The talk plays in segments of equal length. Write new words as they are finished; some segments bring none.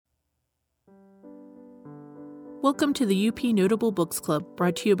Welcome to the UP Notable Books Club,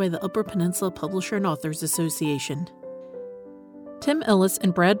 brought to you by the Upper Peninsula Publisher and Authors Association. Tim Ellis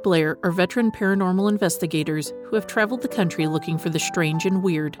and Brad Blair are veteran paranormal investigators who have traveled the country looking for the strange and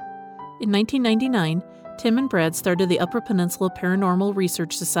weird. In 1999, Tim and Brad started the Upper Peninsula Paranormal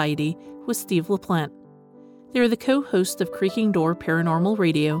Research Society with Steve LaPlante. They are the co-hosts of Creaking Door Paranormal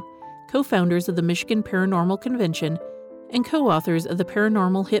Radio, co-founders of the Michigan Paranormal Convention, and co-authors of the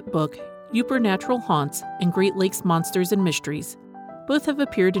paranormal hit book Supernatural Haunts and Great Lakes Monsters and Mysteries. Both have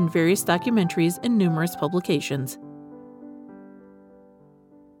appeared in various documentaries and numerous publications.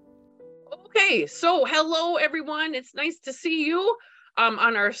 Okay, so hello everyone. It's nice to see you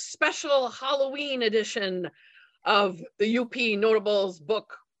on our special Halloween edition of the UP Notables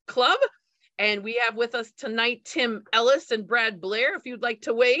Book Club. And we have with us tonight Tim Ellis and Brad Blair. If you'd like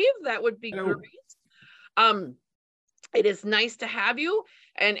to wave, that would be Hello. great. It is nice to have you.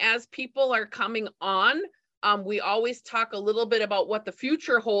 And as people are coming on, we always talk a little bit about what the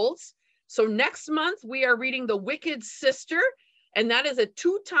future holds. So next month, we are reading The Wicked Sister, and that is a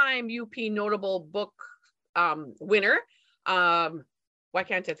two-time UP Notable Book winner. Why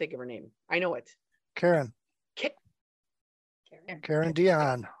can't I think of her name? I know it. Karen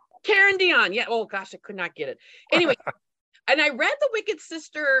Dion. Karen Dion. Yeah. Oh gosh, I could not get it. Anyway, and I read The Wicked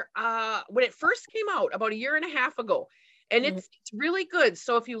Sister when it first came out about a year and a half ago, and it's really good.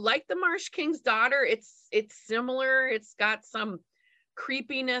 So if you like The Marsh King's Daughter, it's similar. It's got some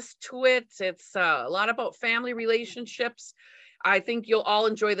creepiness to it. It's a lot about family relationships. I think you'll all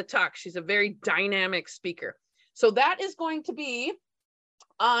enjoy the talk. She's a very dynamic speaker. So that is going to be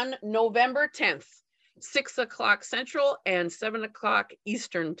on November 10th. 6 o'clock Central and 7 o'clock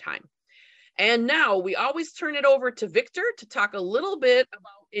Eastern time. And now we always turn it over to Victor to talk a little bit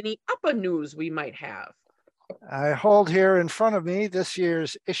about any UPA news we might have. I hold here in front of me this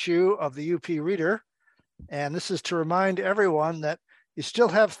year's issue of the UP Reader, and this is to remind everyone that you still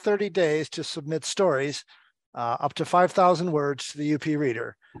have 30 days to submit stories up to 5,000 words to the UP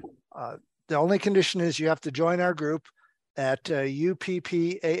Reader. The only condition is you have to join our group at uppaa.org,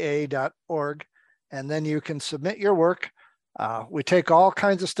 and then you can submit your work. We take all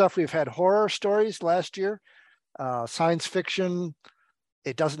kinds of stuff. We've had horror stories last year, science fiction.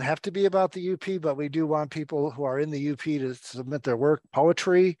 It doesn't have to be about the UP, but we do want people who are in the UP to submit their work.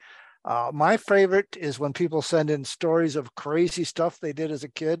 Poetry. My favorite is when people send in stories of crazy stuff they did as a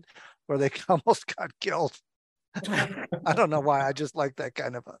kid where they almost got killed. I don't know why. I just like that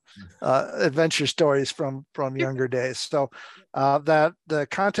kind of adventure stories from younger days. So that the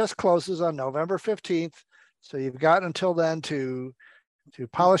contest closes on November 15th. So you've got until then to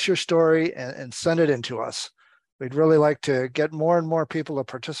polish your story and send it in to us. We'd really like to get more and more people to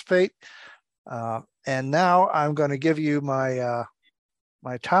participate. And now I'm going to give you my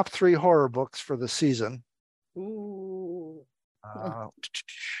my top 3 horror books for the season. Ooh.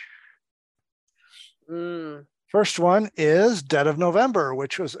 First one is Dead of November,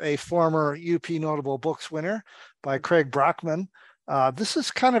 which was a former UP Notable Books winner by Craig Brockman. This is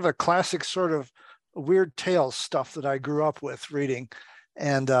kind of a classic sort of weird tales stuff that I grew up with reading.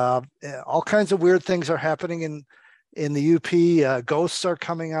 And all kinds of weird things are happening in the UP. Ghosts are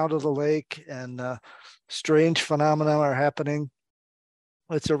coming out of the lake, and strange phenomena are happening.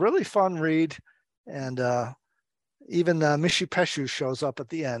 It's a really fun read, and even Mishi Peshu shows up at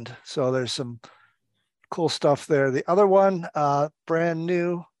the end. So there's some cool stuff there. The other one, brand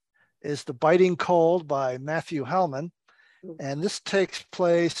new, is The Biting Cold by Matthew Hellman. And this takes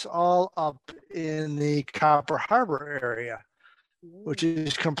place all up in the Copper Harbor area, which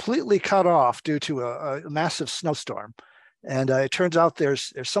is completely cut off due to a massive snowstorm. And it turns out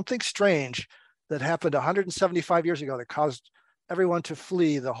there's something strange that happened 175 years ago that caused everyone to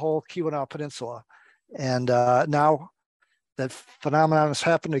flee the whole Keweenaw Peninsula. And now that phenomenon has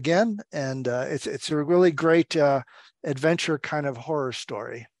happened again, and it's a really great adventure kind of horror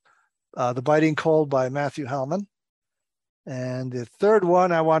story. The Biting Cold by Matthew Hellman. And the third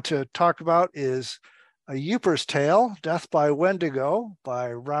one I want to talk about is A Youper's Tale, Death by Wendigo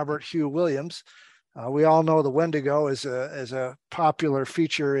by Robert Hugh Williams. We all know the Wendigo is a popular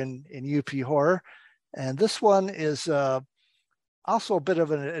feature in UP horror. And this one is also a bit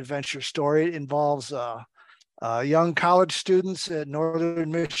of an adventure story. It involves young college students at Northern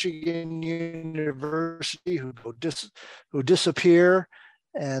Michigan University who disappear,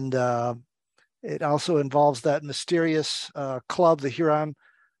 and it also involves that mysterious club, the Huron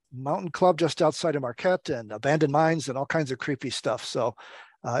Mountain Club, just outside of Marquette, and abandoned mines and all kinds of creepy stuff. So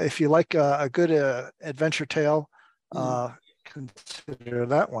if you like a good adventure tale, consider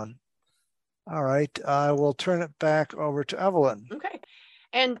that one. All right, I will turn it back over to Evelyn. Okay.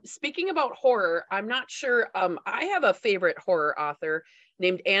 And speaking about horror, I'm not sure. I have a favorite horror author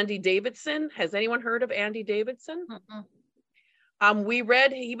named Andy Davidson. Has anyone heard of Andy Davidson? We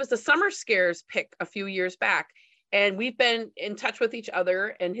read, he was a Summer Scares pick a few years back, and we've been in touch with each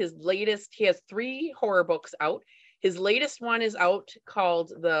other. And his latest, he has 3 horror books out. His latest one is out called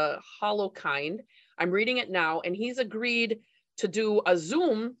The Hollow Kind. I'm reading it now, and he's agreed to do a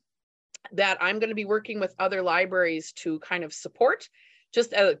Zoom that I'm going to be working with other libraries to kind of support,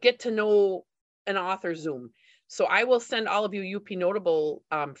 just get to know an author Zoom. So I will send all of you UP Notable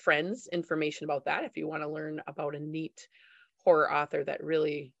friends information about that if you want to learn about a neat horror author that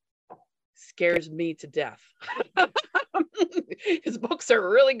really scares me to death. His books are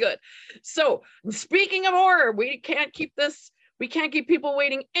really good. So speaking of horror, we can't keep people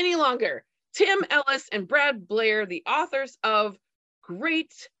waiting any longer. Tim Ellis and Brad Blair, the authors of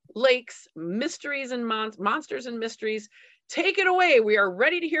Great Lakes Mysteries and Monsters and Mysteries. Take it away. We are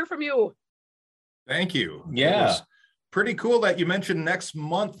ready to hear from you. Thank you. Yeah. Pretty cool that you mentioned next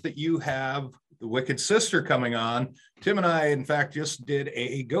month that you have The Wicked Sister coming on. Tim and I, in fact, just did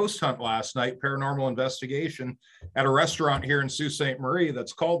a ghost hunt last night, paranormal investigation at a restaurant here in Sault Ste. Marie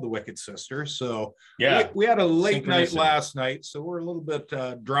that's called The Wicked Sister. So yeah, we had a late night last night, so we're a little bit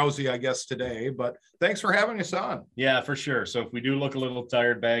drowsy, I guess, today, but thanks for having us on. Yeah, for sure. So if we do look a little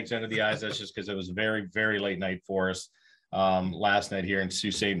tired, bags under the eyes, that's just because it was a very, very late night for us last night here in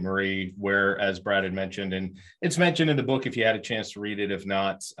Sault Ste. Marie, where, as Brad had mentioned, and it's mentioned in the book if you had a chance to read it. If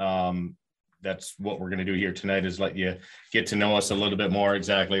not, that's what we're going to do here tonight, is let you get to know us a little bit more.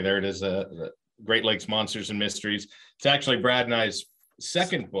 Exactly. There it is. Great Lakes Monsters and Mysteries. It's actually Brad and I's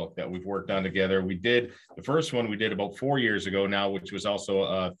second book that we've worked on together. We did the first one we did about 4 years ago now, which was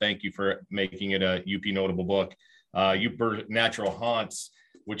also thank you for making it a UP Notable book, Supernatural Haunts,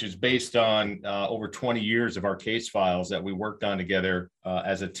 which is based on over 20 years of our case files that we worked on together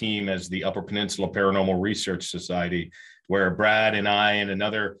as a team, as the Upper Peninsula Paranormal Research Society, where Brad and I and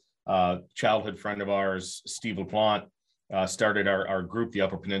another childhood friend of ours, Steve LaPlante, started our group, the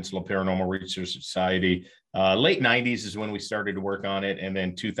Upper Peninsula Paranormal Research Society. Late 90s is when we started to work on it, and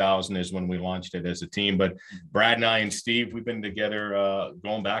then 2000 is when we launched it as a team. But Brad and I and Steve, we've been together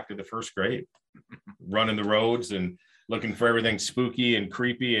going back to the first grade, running the roads and looking for everything spooky and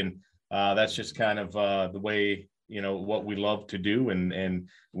creepy. And that's just kind of the way, what we love to do. And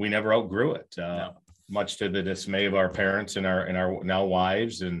we never outgrew it, much to the dismay of our parents and our now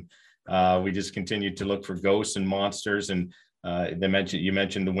wives. And we just continued to look for ghosts and monsters. And you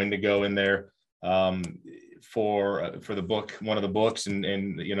mentioned the Wendigo in there for the book, one of the books. And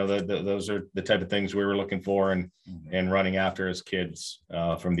those are the type of things we were looking for and running after as kids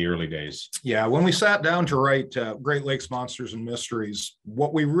from the early days. Yeah, when we sat down to write Great Lakes Monsters and Mysteries,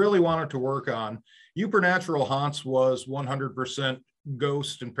 what we really wanted to work on, Supernatural Haunts was 100%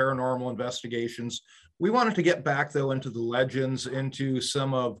 ghost and paranormal investigations. We wanted to get back, though, into the legends, into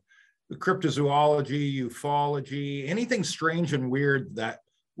some of the cryptozoology, ufology, anything strange and weird that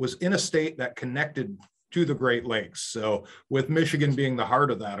was in a state that connected to the Great Lakes. So with Michigan being the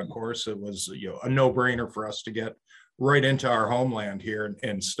heart of that, of course, it was a no-brainer for us to get right into our homeland here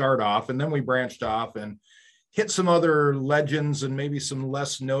and start off. And then we branched off and hit some other legends and maybe some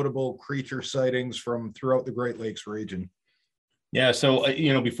less notable creature sightings from throughout the Great Lakes region. Yeah. So,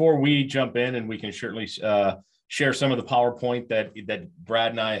 before we jump in, and we can certainly share some of the PowerPoint that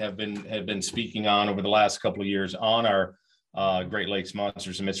Brad and I have been speaking on over the last couple of years on our Great Lakes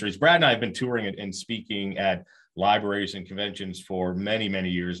Monsters and Mysteries. Brad and I have been touring and speaking at libraries and conventions for many, many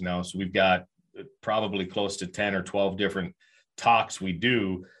years now. So we've got probably close to 10 or 12 different talks we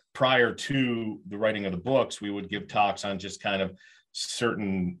do. Prior to the writing of the books, we would give talks on just kind of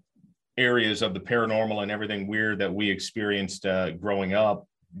certain areas of the paranormal and everything weird that we experienced growing up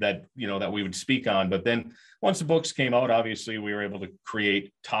that we would speak on. But then once the books came out, obviously we were able to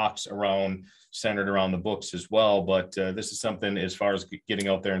create talks centered around the books as well. But this is something, as far as getting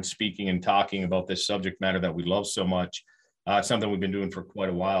out there and speaking and talking about this subject matter that we love so much, something we've been doing for quite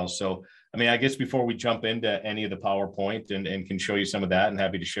a while. So, I guess before we jump into any of the PowerPoint and can show you some of that, and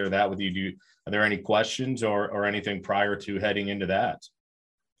happy to share that with you, are there any questions or anything prior to heading into that?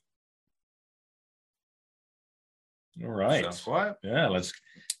 All right. Sounds quiet. Yeah, let's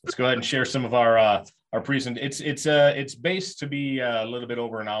go ahead and share some of our present. It's based to be a little bit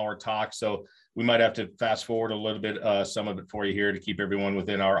over an hour talk, so we might have to fast forward a little bit some of it for you here to keep everyone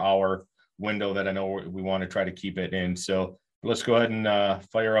within our hour window that I know we want to try to keep it in. So let's go ahead and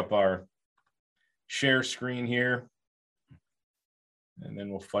fire up our share screen here, and then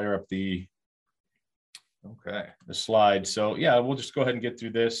we'll fire up the slide. So yeah, we'll just go ahead and get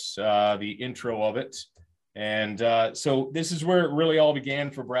through this, the intro of it. And so this is where it really all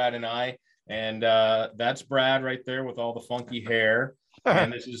began for Brad and I. And that's Brad right there with all the funky hair.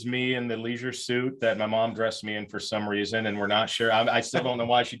 And this is me in the leisure suit that my mom dressed me in for some reason. And we're not sure. I still don't know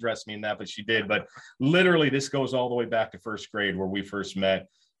why she dressed me in that, but she did. But literally, this goes all the way back to first grade where we first met.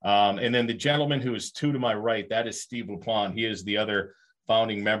 And then the gentleman who is two to my right, that is Steve LaPlante. He is the other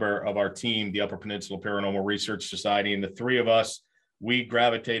founding member of our team, the Upper Peninsula Paranormal Research Society. And the three of us, we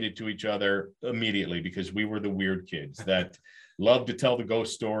gravitated to each other immediately because we were the weird kids that loved to tell the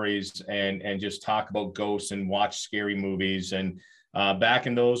ghost stories and just talk about ghosts and watch scary movies. And back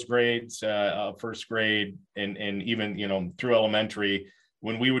in those grades, first grade and even, you know, through elementary,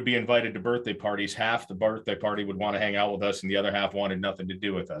 when we would be invited to birthday parties, half the birthday party would want to hang out with us and the other half wanted nothing to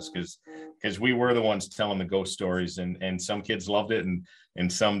do with us because we were the ones telling the ghost stories, and some kids loved it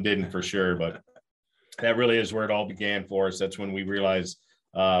and some didn't for sure. But that really is where it all began for us. That's when we realized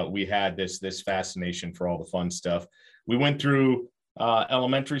we had this fascination for all the fun stuff. We went through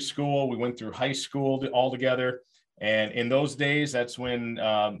elementary school, we went through high school all together. And in those days, that's when,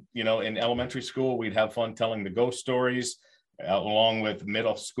 you know, in elementary school, we'd have fun telling the ghost stories. Along with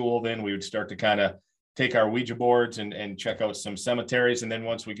middle school, then we would start to kind of take our Ouija boards and check out some cemeteries. And then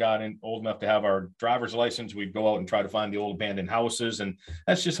once we got old enough to have our driver's license, we'd go out and try to find the old abandoned houses. And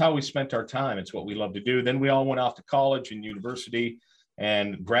that's just how we spent our time. It's what we love to do. Then we all went off to college and university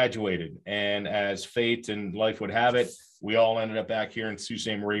and graduated. And as fate and life would have it, we all ended up back here in Sault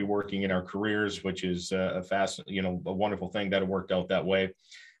Ste. Marie working in our careers, which is a wonderful thing that it worked out that way. And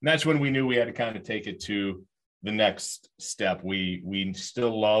that's when we knew we had to kind of take it to the next step. We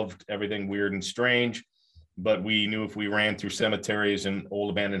still loved everything weird and strange, but we knew if we ran through cemeteries and old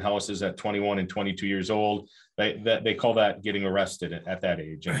abandoned houses at 21 and 22 years old, they call that getting arrested at that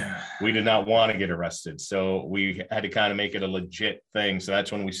age. And we did not want to get arrested. So we had to kind of make it a legit thing. So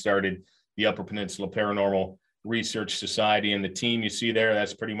that's when we started the Upper Peninsula Paranormal Research Society. And the team you see there,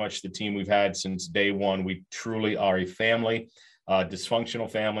 that's pretty much the team we've had since day one. We truly are a family, dysfunctional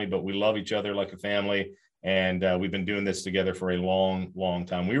family, but we love each other like a family. And we've been doing this together for a long, long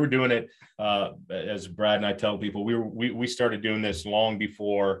time. We were doing it, as Brad and I tell people, we started doing this long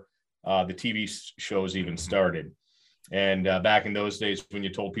before the TV shows even started. And back in those days, when you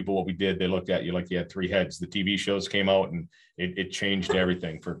told people what we did, they looked at you like you had three heads. The TV shows came out and it changed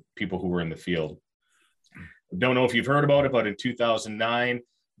everything for people who were in the field. Don't know if you've heard about it, but in 2009,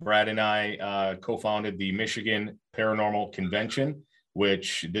 Brad and I co-founded the Michigan Paranormal Convention,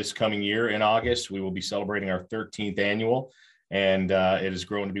 which this coming year in August, we will be celebrating our 13th annual. And it has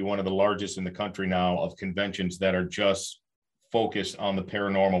grown to be one of the largest in the country now of conventions that are just focused on the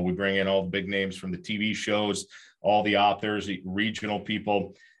paranormal. We bring in all the big names from the TV shows, all the authors, the regional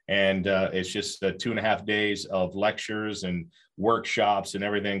people. And it's just 2.5 days of lectures and workshops and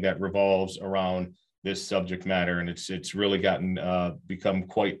everything that revolves around this subject matter. And it's really become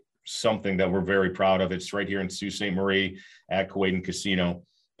quite something that we're very proud of. It's right here in Sault Ste. Marie at Kuwaitan Casino.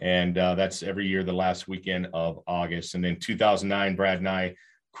 And that's every year, the last weekend of August. And in 2009, Brad and I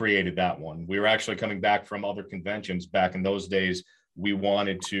created that one. We were actually coming back from other conventions. Back in those days, we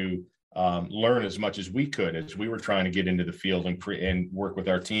wanted to learn as much as we could as we were trying to get into the field and work with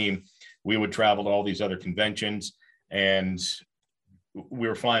our team. We would travel to all these other conventions, and we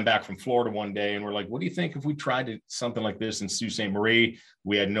were flying back from Florida one day and we're like, what do you think if we tried something like this in Sault Ste. Marie?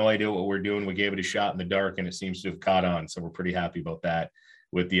 We had no idea what we were doing. We gave it a shot in the dark and it seems to have caught on. So we're pretty happy about that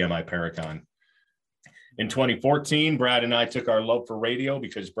with the MI Paracon. In 2014, Brad and I took our love for radio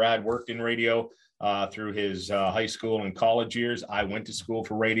because Brad worked in radio through his high school and college years. I went to school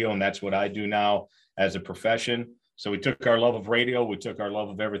for radio, and that's what I do now as a profession. So we took our love of radio, we took our love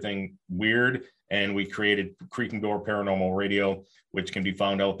of everything weird, and we created Creaking Door Paranormal Radio, which can be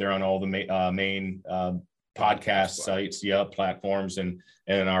found out there on all the main podcast sites, platforms, and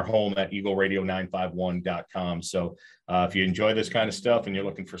our home at eagleradio951.com. So if you enjoy this kind of stuff and you're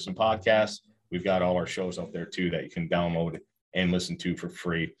looking for some podcasts, we've got all our shows out there too that you can download and listen to for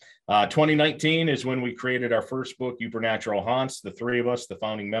free. 2019 is when we created our first book, Supernatural Haunts. The three of us, the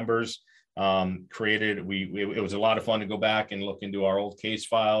founding members, it was a lot of fun to go back and look into our old case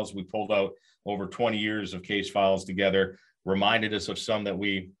files. We pulled out over 20 years of case files together, reminded us of some that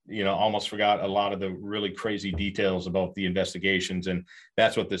we, almost forgot, a lot of the really crazy details about the investigations. And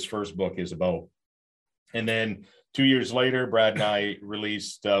that's what this first book is about. And then 2 years later, Brad and I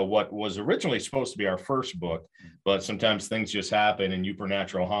released what was originally supposed to be our first book, but sometimes things just happen, and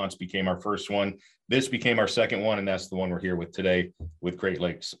Supernatural Haunts became our first one. This became our second one, and that's the one we're here with today, with Great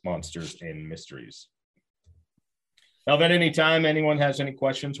Lakes Monsters and Mysteries. Now, if at any time anyone has any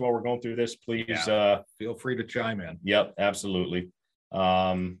questions while we're going through this, please feel free to chime in. Yep, absolutely.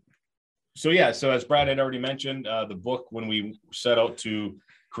 So yeah, so as Brad had already mentioned, the book, when we set out to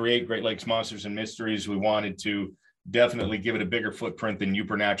create Great Lakes Monsters and Mysteries, we wanted to definitely give it a bigger footprint than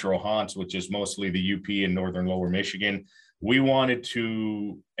Supernatural Haunts, which is mostly the UP and northern lower Michigan. We wanted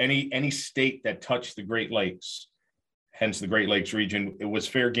to, any state that touched the Great Lakes, hence the Great Lakes region, it was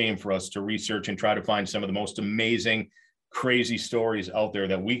fair game for us to research and try to find some of the most amazing, crazy stories out there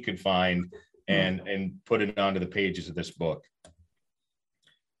that we could find and put it onto the pages of this book.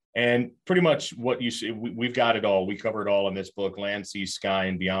 And pretty much what you see, we've got it all. We cover it all in this book, Land, Sea, Sky,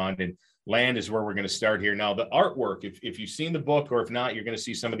 and Beyond. And land is where we're going to start here. Now, the artwork, if you've seen the book, or if not, you're going to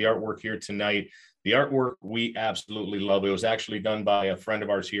see some of the artwork here tonight. The artwork we absolutely love. It was actually done by a friend of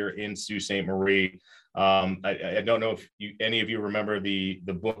ours here in Sault Ste. Marie. I don't know if any of you remember the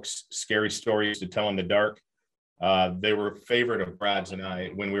books, Scary Stories to Tell in the Dark. They were a favorite of Brad's and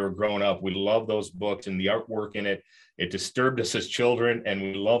I when we were growing up. We love those books and the artwork in it. It disturbed us as children, and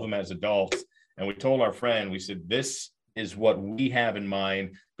we love them as adults. And we told our friend, we said, this is what we have in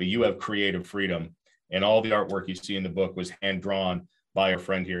mind, but you have creative freedom. And all the artwork you see in the book was hand drawn by our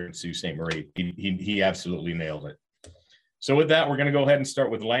friend here in Sault Ste. Marie. He absolutely nailed it. So with that, we're going to go ahead and start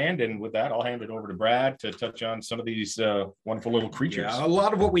with land. And with that, I'll hand it over to Brad to touch on some of these wonderful little creatures. Yeah, a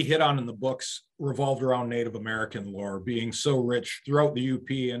lot of what we hit on in the books revolved around Native American lore being so rich throughout the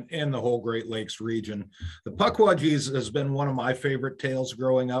UP and the whole Great Lakes region. The Pukwudgies has been one of my favorite tales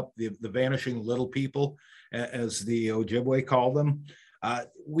growing up, the vanishing little people, as the Ojibwe call them.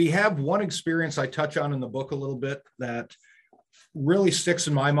 We have one experience I touch on in the book a little bit that really sticks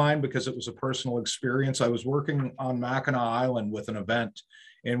in my mind because it was a personal experience. I was working on Mackinac Island with an event,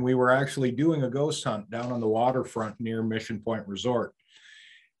 and we were actually doing a ghost hunt down on the waterfront near Mission Point Resort.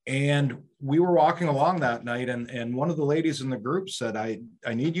 And we were walking along that night, and one of the ladies in the group said, I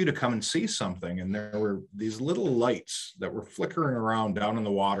need you to come and see something. And there were these little lights that were flickering around down on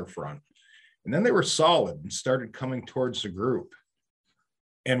the waterfront. And then they were solid and started coming towards the group.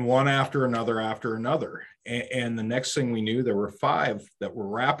 And one after another. And the next thing we knew, there were 5 that were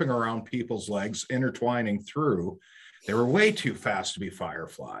wrapping around people's legs, intertwining through. They were way too fast to be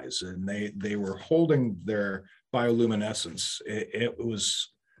fireflies, and they were holding their bioluminescence. It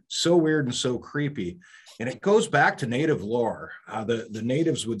was so weird and so creepy. And it goes back to native lore. The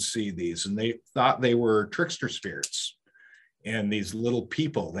natives would see these, and they thought they were trickster spirits, and these little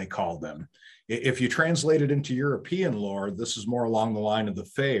people, they called them. If you translate it into European lore, this is more along the line of the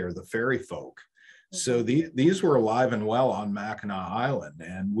Fae or the fairy folk. So these were alive and well on Mackinac Island.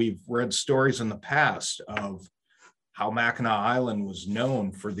 And we've read stories in the past of how Mackinac Island was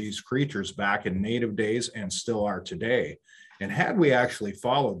known for these creatures back in native days and still are today. And had we actually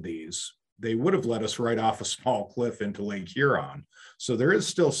followed these, they would have led us right off a small cliff into Lake Huron. So there is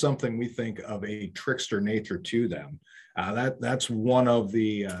still something we think of a trickster nature to them. That's one of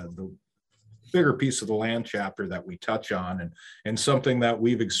the bigger piece of the land chapter that we touch on, and something that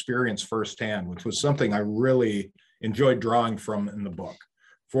we've experienced firsthand, which was something I really enjoyed drawing from in the book.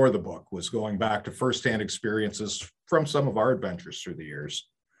 For the book was going back to firsthand experiences from some of our adventures through the years.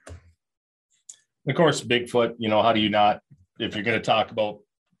 Of course, Bigfoot, how do you not, if you're going to talk about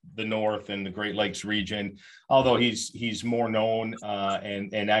the North and the Great Lakes region, although he's more known,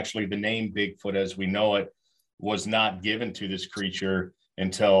 and actually the name Bigfoot as we know it was not given to this creature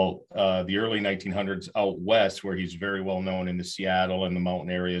until the early 1900s out west, where he's very well known in the Seattle and the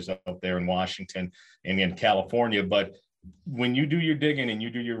mountain areas up there in Washington and in California. But when you do your digging and you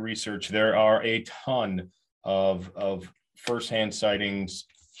do your research, there are a ton of firsthand sightings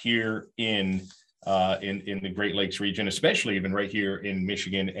here in the Great Lakes region, especially even right here in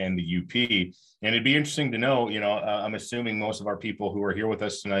Michigan and the UP. And it'd be interesting to know, I'm assuming most of our people who are here with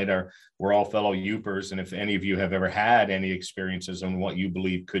us tonight we're all fellow Yoopers. And if any of you have ever had any experiences on what you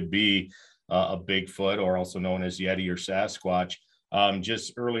believe could be a Bigfoot, or also known as Yeti or Sasquatch,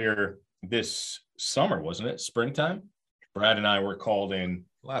 just earlier this summer, wasn't it? Springtime? Brad and I were called in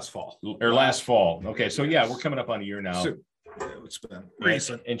last fall. Okay. So yeah, we're coming up on a year now. It's been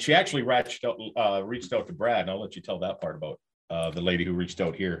recent. And she actually reached out to Brad, and I'll let you tell that part about the lady who reached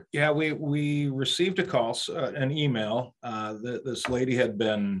out here. Yeah, we received a call, an email. This lady had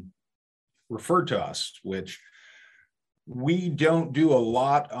been referred to us, which we don't do a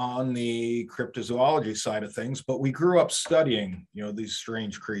lot on the cryptozoology side of things, but we grew up studying, these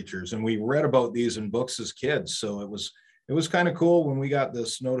strange creatures, and we read about these in books as kids. So it was kind of cool when we got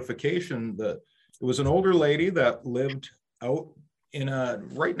this notification that it was an older lady that lived out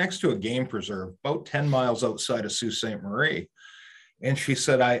right next to a game preserve, about 10 miles outside of Sault Ste. Marie. And she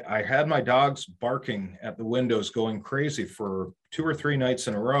said, I had my dogs barking at the windows, going crazy for 2 or 3 nights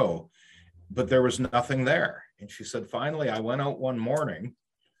in a row, but there was nothing there. And she said, finally, I went out one morning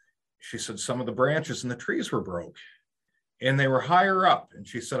she said some of the branches in the trees were broke and they were higher up. And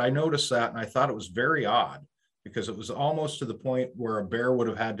she said, I noticed that and I thought it was very odd because it was almost to the point where a bear would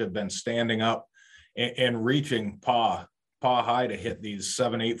have had to have been standing up and reaching paw high to hit these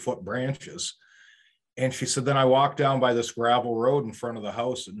 7-8 foot branches. And she said, then I walked down by this gravel road in front of the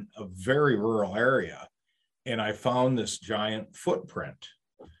house in a very rural area, and I found this giant footprint.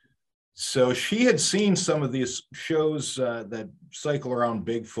 So she had seen some of these shows that cycle around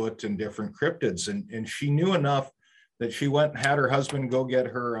Bigfoot and different cryptids, and she knew enough that she went and had her husband go get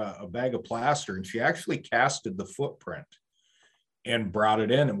her a bag of plaster, and she actually casted the footprint and brought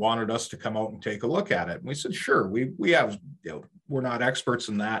it in and wanted us to come out and take a look at it. And we said, sure, we have, we're not experts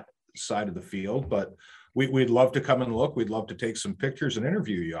in that side of the field, but we'd love to come and look. We'd love to take some pictures and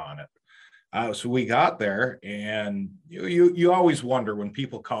interview you on it. So we got there, and you always wonder when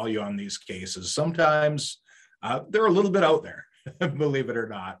people call you on these cases. Sometimes they're a little bit out there, believe it or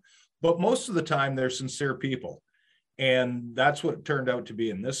not, but most of the time they're sincere people. And that's what it turned out to be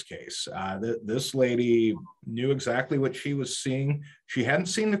in this case. This lady knew exactly what she was seeing. She hadn't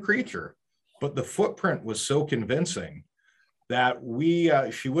seen the creature, but the footprint was so convincing that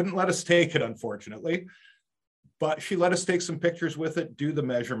she wouldn't let us take it, unfortunately, but she let us take some pictures with it, do the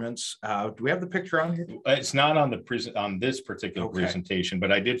measurements. Do we have the picture on here? It's not on on this particular presentation,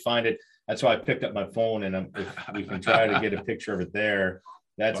 but I did find it. That's why I picked up my phone, and if we can try to get a picture of it there.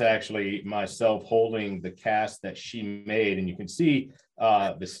 That's actually myself holding the cast that she made, and you can see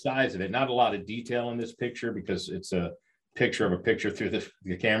the size of it. Not a lot of detail in this picture because it's a picture of a picture through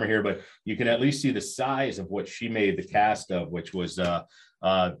the camera here, but you can at least see the size of what she made the cast of, which was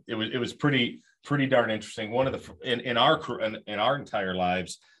it was pretty darn interesting. One of the in our entire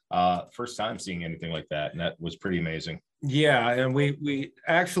lives, first time seeing anything like that, and that was pretty amazing. Yeah, and we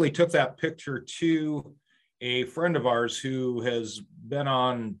actually took that picture to a friend of ours who has been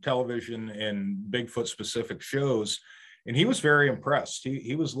on television in Bigfoot specific shows, and he was very impressed.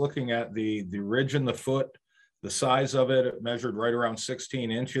 He was looking at the ridge in the foot, the size of it. It measured right around 16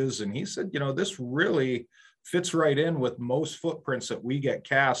 inches. And he said, this really fits right in with most footprints that we get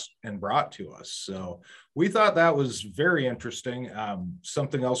cast and brought to us. So we thought that was very interesting.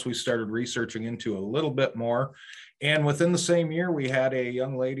 Something else we started researching into a little bit more. And within the same year, we had a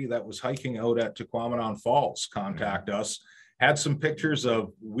young lady that was hiking out at Tequamanon Falls contact us, had some pictures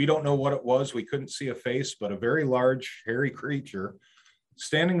of, we don't know what it was. We couldn't see a face, but a very large, hairy creature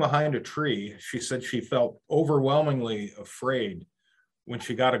standing behind a tree. She said she felt overwhelmingly afraid when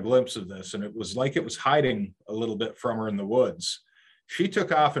she got a glimpse of this. And it was like it was hiding a little bit from her in the woods. She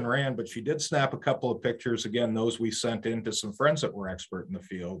took off and ran, but she did snap a couple of pictures. Again, those we sent in to some friends that were expert in the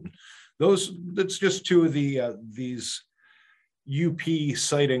field. That's just two of these UP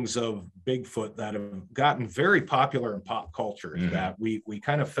sightings of Bigfoot that have gotten very popular in pop culture. Mm-hmm. That we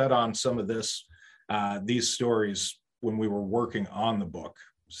kind of fed on some of these stories when we were working on the book.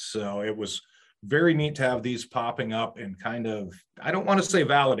 So it was very neat to have these popping up and kind of, I don't want to say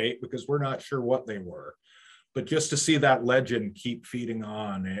validate because we're not sure what they were, but just to see that legend keep feeding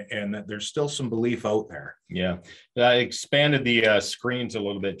on and that there's still some belief out there. Yeah. I expanded the screens a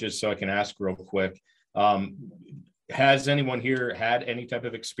little bit just so I can ask real quick. Has anyone here had any type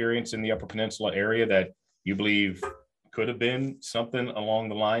of experience in the Upper Peninsula area that you believe could have been something along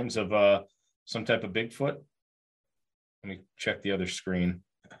the lines of some type of Bigfoot? Let me check the other screen.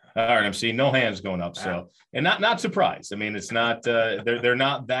 All right, I'm seeing no hands going up. So, and not surprised. I mean, it's not they're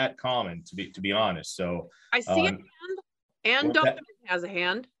not that common to be honest. So I see a hand. Ann Duffman has a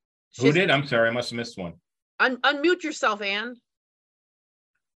hand. Who did? I'm sorry, I must have missed one. Unmute yourself, Ann.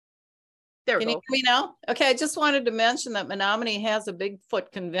 There we go. Can you hear me now? Okay, I just wanted to mention that Menominee has a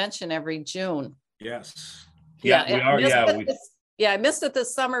Bigfoot convention every June. Yes. Yeah, we are. Yeah, I missed it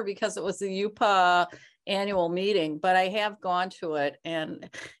this summer because it was the UPA annual meeting, but I have gone to it, and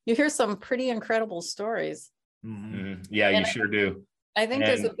you hear some pretty incredible stories. Mm-hmm. Yeah, and you sure do. I think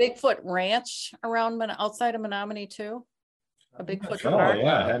there's a Bigfoot ranch around outside of Menominee too. A Bigfoot park.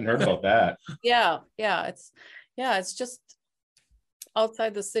 Yeah, I hadn't heard about that. Yeah, it's just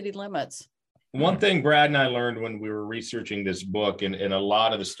outside the city limits. One thing Brad and I learned when we were researching this book, and a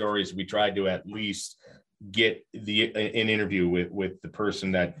lot of the stories, we tried to at least get an interview with the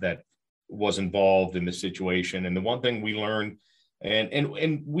person that was involved in the situation. And the one thing we learned,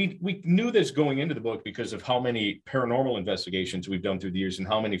 and we knew this going into the book because of how many paranormal investigations we've done through the years and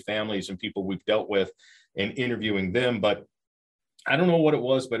how many families and people we've dealt with and interviewing them. But I don't know what it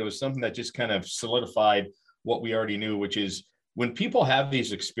was, but it was something that just kind of solidified what we already knew, which is when people have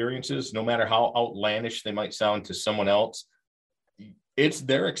these experiences, no matter how outlandish they might sound to someone else, it's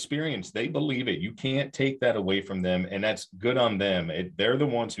their experience. They believe it. You can't take that away from them. And that's good on them. They're the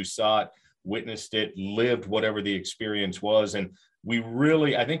ones who saw it, witnessed it, lived whatever the experience was. And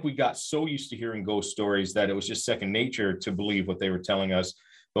I think we got so used to hearing ghost stories that it was just second nature to believe what they were telling us.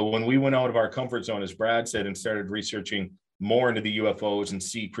 But when we went out of our comfort zone, as Brad said, and started researching more into the UFOs and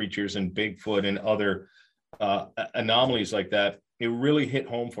sea creatures and Bigfoot and other anomalies like that, it really hit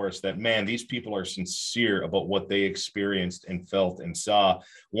home for us that, man, these people are sincere about what they experienced and felt and saw.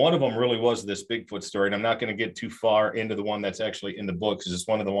 One of them really was this Bigfoot story. And I'm not going to get too far into the one that's actually in the book because it's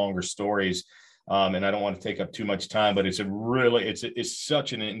one of the longer stories. And I don't want to take up too much time, but it's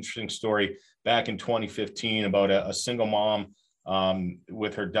such an interesting story back in 2015 about a single mom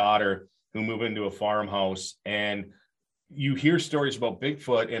with her daughter who moved into a farmhouse. And you hear stories about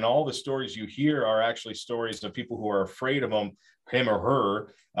Bigfoot, and all the stories you hear are actually stories of people who are afraid of him or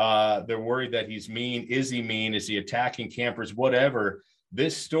her. They're worried that he's mean. Is he mean? Is he attacking campers? Whatever.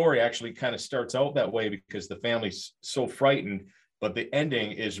 This story actually kind of starts out that way because the family's so frightened, but the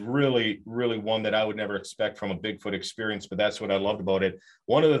ending is really, really one that I would never expect from a Bigfoot experience. But that's what I loved about it.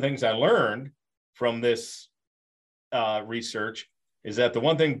 One of the things I learned from this research is that the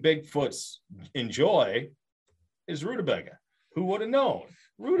one thing Bigfoots enjoy is rutabaga. Who would have known?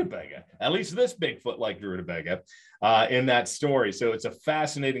 Rutabaga. At least this Bigfoot liked rutabaga in that story. So it's a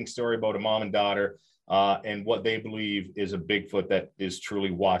fascinating story about a mom and daughter and what they believe is a Bigfoot that is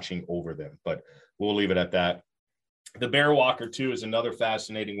truly watching over them. But we'll leave it at that. The bear walker, too, is another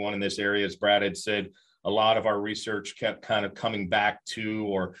fascinating one in this area. As Brad had said, a lot of our research kept kind of coming back to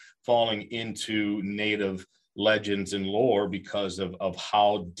or falling into native legends and lore because of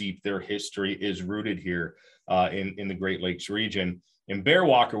how deep their history is rooted here in the Great Lakes region. And bear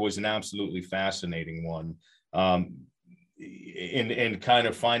walker was an absolutely fascinating one. In kind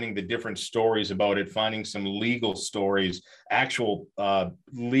of finding the different stories about it, finding some legal stories, actual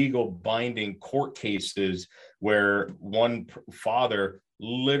legal binding court cases where one father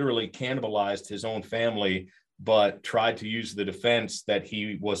literally cannibalized his own family, but tried to use the defense that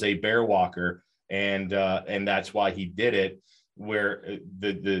he was a bear walker, and that's why he did it. Where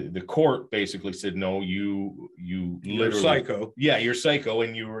the court basically said, no, you're literally psycho. Yeah, you're psycho,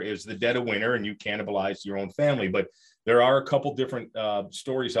 and is the dead of winter, and you cannibalized your own family. But there are a couple different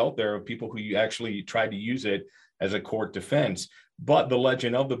stories out there of people who actually tried to use it as a court defense. But the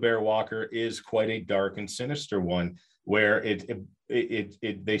legend of the bear walker is quite a dark and sinister one, where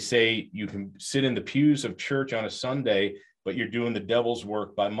they say you can sit in the pews of church on a Sunday, but you're doing the devil's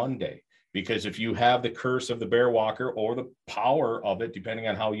work by Monday. Because if you have the curse of the bear walker or the power of it, depending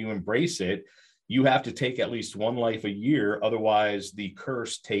on how you embrace it, you have to take at least one life a year. Otherwise, the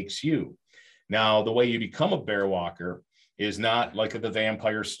curse takes you. Now, the way you become a bear walker is not like the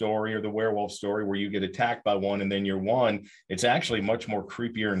vampire story or the werewolf story where you get attacked by one and then you're one. It's actually much more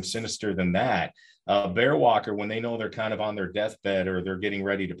creepier and sinister than that. Bear walker, when they know they're kind of on their deathbed or they're getting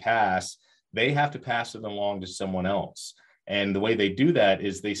ready to pass, they have to pass it along to someone else. And the way they do that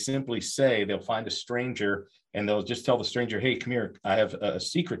is they simply say, they'll find a stranger and they'll just tell the stranger, hey, come here, I have a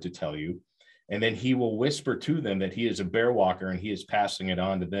secret to tell you. And then he will whisper to them that he is a bear walker and he is passing it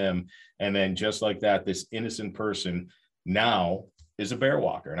on to them. And then just like that, this innocent person now is a bear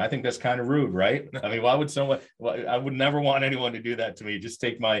walker. And I think that's kind of rude, right? I mean, why would I would never want anyone to do that to me. Just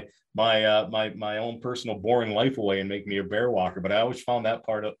take my own personal boring life away and make me a bear walker. But I always found that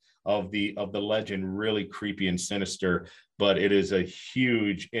part of the legend really creepy and sinister. But it is a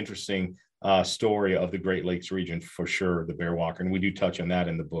huge, interesting story of the Great Lakes region for sure, the bear walker. And we do touch on that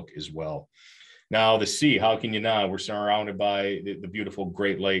in the book as well. Now, the sea, how can you not? We're surrounded by the beautiful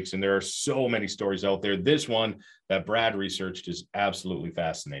Great Lakes, and there are so many stories out there. This one that Brad researched is absolutely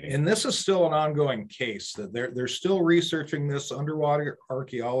fascinating. And this is still an ongoing case that they're still researching this. Underwater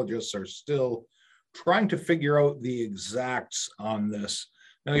archaeologists are still trying to figure out the exacts on this.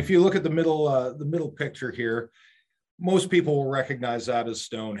 Now, if you look at the middle picture here, most people will recognize that as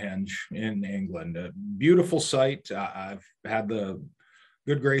Stonehenge in England. A beautiful site. I've had the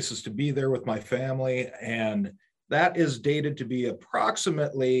good graces to be there with my family, and that is dated to be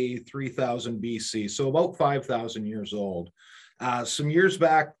approximately 3000 BC, so about 5,000 years old. Some years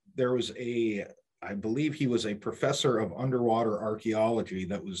back, there was I believe he was a professor of underwater archaeology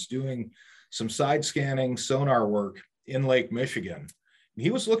that was doing some side scanning sonar work in Lake Michigan. He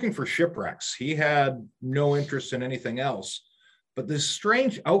was looking for shipwrecks. He had no interest in anything else, but this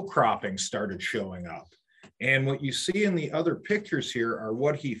strange outcropping started showing up. And what you see in the other pictures here are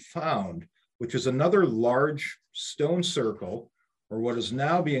what he found, which is another large stone circle, or what is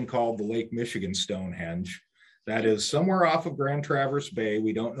now being called the Lake Michigan Stonehenge, That is somewhere off of Grand Traverse Bay.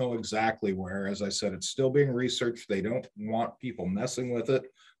 We don't know exactly where. As I said, it's still being researched. They don't want people messing with it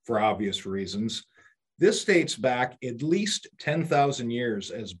for obvious reasons. This dates back at least 10,000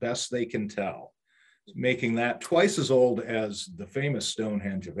 years as best they can tell, making that twice as old as the famous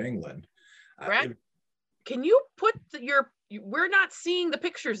Stonehenge of England. Brad, can you put we're not seeing the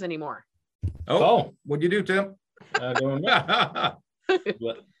pictures anymore. Oh, what'd you do, Tim? I don't know.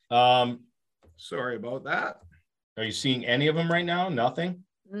 Sorry about that. Are you seeing any of them right now? Nothing?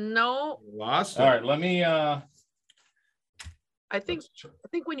 No. Lost it. All right, let me I think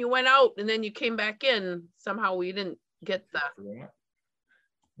when you went out and then you came back in, somehow we didn't get the.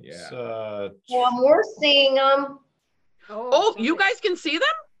 Yeah. We're seeing them. Oh, you guys can see them?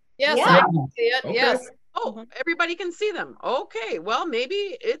 Yes, Yeah. I can see it. Okay. Yes. Oh, everybody can see them. Okay, well,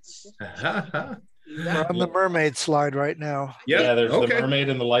 maybe it's. We're on the mermaid slide right now. Yeah, there's the mermaid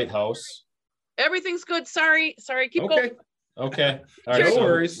in the lighthouse. Everything's good. Sorry, keep going. Okay. All right, No so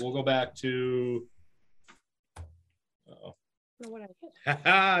worries. we'll go back to.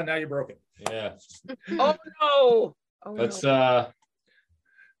 Now you broke it. Yeah. Oh no. Oh, Let's no.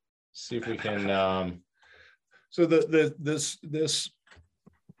 see if we can. So this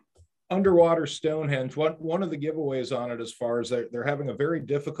underwater Stonehenge, one of the giveaways on it, as far as they're having a very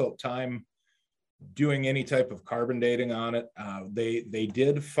difficult time doing any type of carbon dating on it. They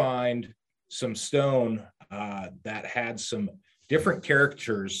did find some stone that had some different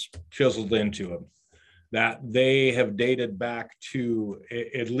characters chiseled into them that they have dated back to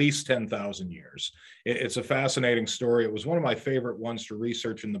at least 10,000 years. It's a fascinating story. It was one of my favorite ones to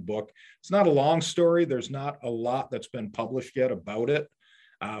research in the book. It's not a long story. There's not a lot that's been published yet about it.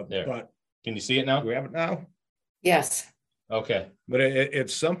 But can you see it now? Do we have it now? Yes. Okay. But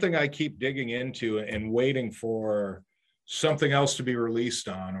it's something I keep digging into and waiting for something else to be released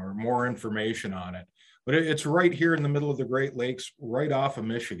on or more information on it. But it's right here in the middle of the Great Lakes, right off of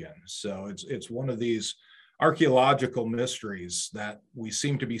Michigan. So it's one of these archaeological mysteries that we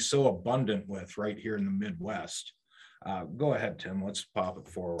seem to be so abundant with right here in the Midwest. Go ahead, Tim. Let's pop it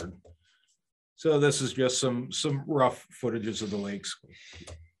forward. So this is just some rough footages of the lakes.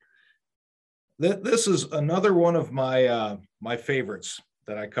 This is another one of my favorites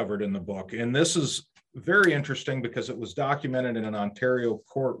that I covered in the book. And this is very interesting because it was documented in an Ontario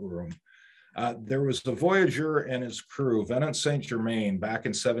courtroom. There was a voyager and his crew, Venant Saint Germain, back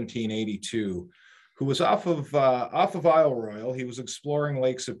in 1782, who was off of Isle Royale. He was exploring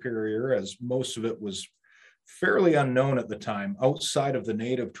Lake Superior, as most of it was fairly unknown at the time, outside of the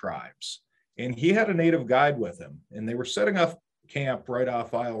native tribes. And he had a native guide with him, and they were setting up camp right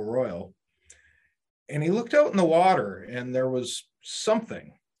off Isle Royale. And he looked out in the water, and there was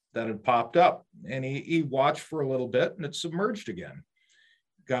something that had popped up. And he watched for a little bit, and it submerged again.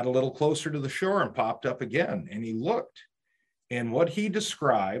 Got a little closer to the shore and popped up again. And he looked. And what he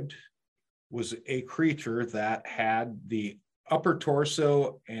described was a creature that had the upper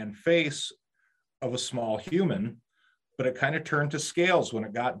torso and face of a small human, but it kind of turned to scales when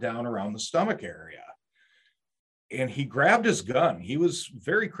it got down around the stomach area. And he grabbed his gun. He was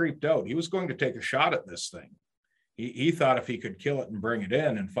very creeped out. He was going to take a shot at this thing. He thought if he could kill it and bring it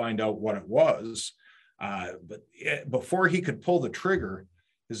in and find out what it was. But before he could pull the trigger,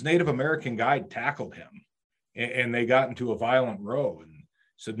 his Native American guide tackled him. And they got into a violent row and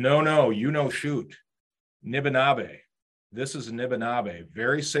said, no, shoot. Nibinabe. This is a Nibinabe,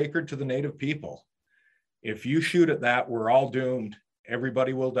 very sacred to the Native people. If you shoot at that, we're all doomed.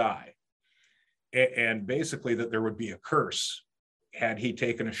 Everybody will die. And basically that there would be a curse had he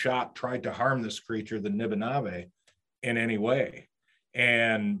taken a shot, tried to harm this creature, the Nibinabe, in any way.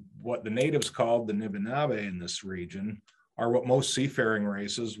 And what the natives called the Nibinabe in this region are what most seafaring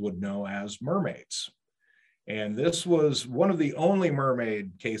races would know as mermaids. And this was one of the only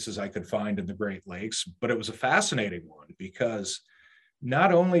mermaid cases I could find in the Great Lakes, but it was a fascinating one because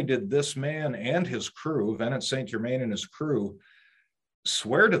not only did this man and his crew, Venant Saint Germain and his crew,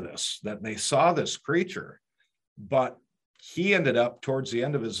 swear to this, that they saw this creature, but he ended up towards the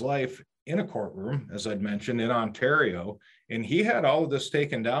end of his life in a courtroom, as I'd mentioned, in Ontario, and he had all of this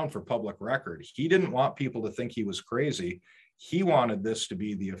taken down for public record. He didn't want people to think he was crazy. He wanted this to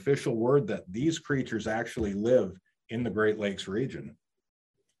be the official word that these creatures actually live in the Great Lakes region.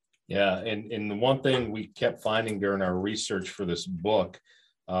 Yeah, and the one thing we kept finding during our research for this book,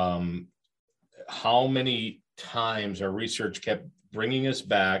 how many times our research kept bringing us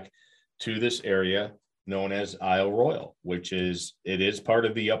back to this area known as Isle Royale, which is part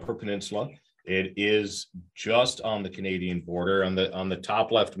of the Upper Peninsula. It is just on the Canadian border. On the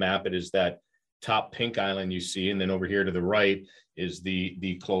top left map, it is that top pink island you see, and then over here to the right is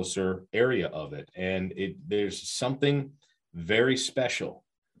the closer area of it. And there's something very special,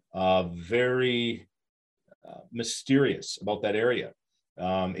 very mysterious about that area.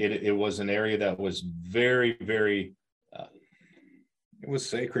 It was an area that was very, very it was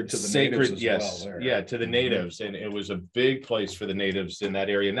sacred to the natives as well there. Yeah, to the natives. And it was a big place for the natives in that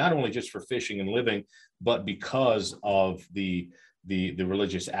area, not only just for fishing and living, but because of the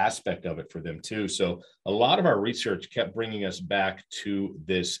religious aspect of it for them too. So a lot of our research kept bringing us back to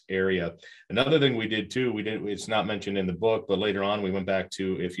this area. Another thing we did too, it's not mentioned in the book, but later on we went back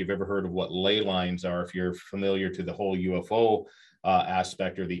to, if you've ever heard of what ley lines are, if you're familiar to the whole UFO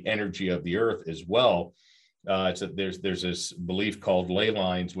aspect or the energy of the earth as well. There's this belief called ley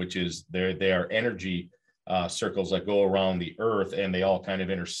lines, which is they are energy circles that go around the earth, and they all kind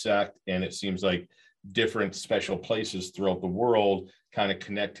of intersect. And it seems like different special places throughout the world kind of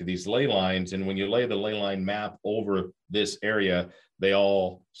connect to these ley lines. And when you lay the ley line map over this area, they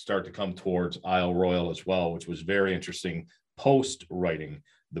all start to come towards Isle Royale as well, which was very interesting post writing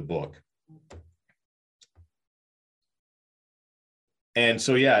the book. And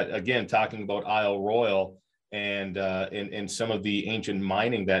so, yeah, again, talking about Isle Royale and some of the ancient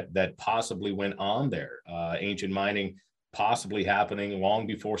mining that possibly went on there, ancient mining possibly happening long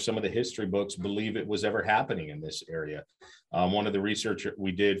before some of the history books believe it was ever happening in this area. One of the research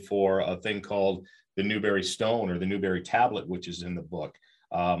we did for a thing called the Newberry Stone or the Newberry Tablet, which is in the book,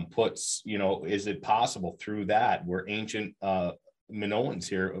 puts, is it possible through that were ancient Minoans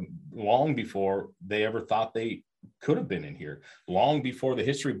here long before they ever thought they could have been in here, long before the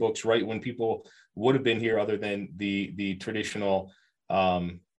history books write when people would have been here other than the traditional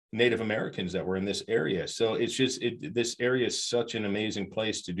Native Americans that were in this area. So it's just, this area is such an amazing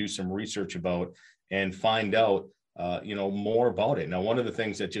place to do some research about and find out, more about it. Now, one of the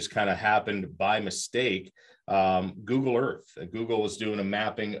things that just kind of happened by mistake, Google Earth, Google was doing a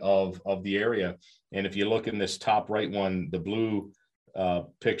mapping of the area. And if you look in this top right one, the blue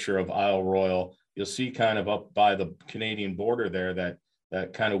picture of Isle Royale, you'll see kind of up by the Canadian border there, that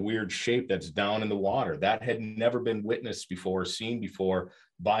kind of weird shape that's down in the water. That had never been witnessed before, seen before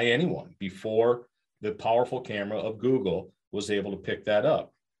by anyone, before the powerful camera of Google was able to pick that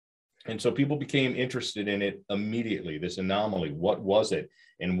up. And so people became interested in it immediately, this anomaly. What was it?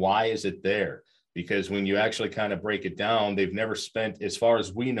 And why is it there? Because when you actually kind of break it down, they've never spent, as far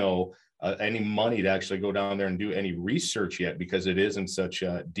as we know, any money to actually go down there and do any research yet, because it is in such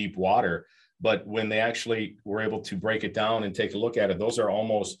deep water. But when they actually were able to break it down and take a look at it, those are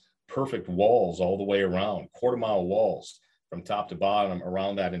almost perfect walls all the way around, quarter-mile walls from top to bottom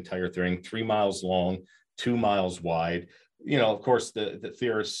around that entire thing, 3 miles long, 2 miles wide. Of course, the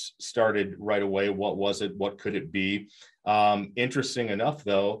theorists started right away. What was it? What could it be? Interesting enough,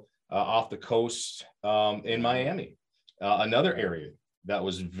 though, off the coast in Miami, another area that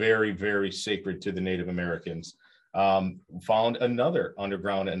was very, very sacred to the Native Americans, found another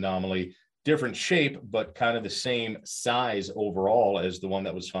underground anomaly, different shape, but kind of the same size overall as the one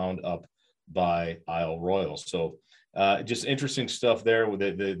that was found up by Isle Royale. So just interesting stuff there with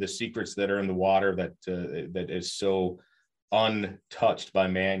the secrets that are in the water that is so untouched by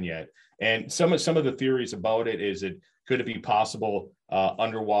man yet. And some of the theories about it is, could it be possible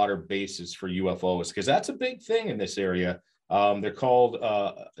underwater bases for UFOs? Because that's a big thing in this area. They're called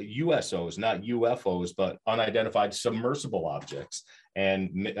USOs, not UFOs, but unidentified submersible objects.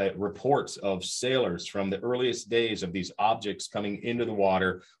 And reports of sailors from the earliest days of these objects coming into the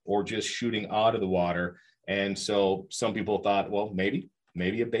water or just shooting out of the water. And so some people thought, well, maybe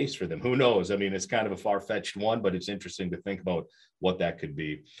a base for them. Who knows? I mean, it's kind of a far-fetched one, but it's interesting to think about what that could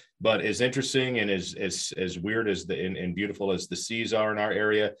be. But as interesting and as weird as and beautiful as the seas are in our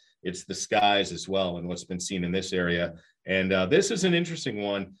area, it's the skies as well, and what's been seen in this area. And this is an interesting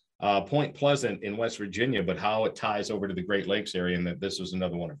one. Point Pleasant in West Virginia, but how it ties over to the Great Lakes area, and that this was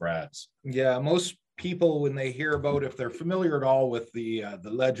another one of Brad's. Yeah, most people, when they hear about, if they're familiar at all with the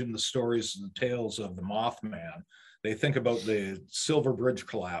legend, the stories, the tales of the Mothman, they think about the Silver Bridge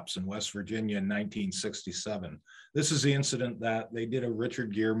collapse in West Virginia in 1967. This is the incident that they did a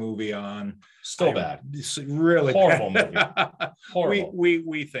Richard Gere movie on. Still bad. Really horrible movie. Horrible.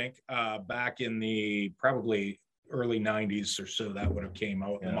 We think back in the probably early 90s or so, that would have came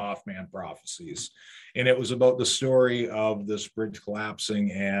out, the Mothman prophecies. And it was about the story of this bridge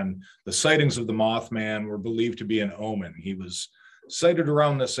collapsing, and the sightings of the Mothman were believed to be an omen. He was sighted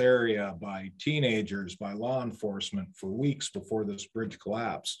around this area by teenagers, by law enforcement for weeks before this bridge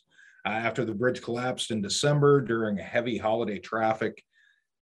collapsed. After the bridge collapsed in December during a heavy holiday traffic,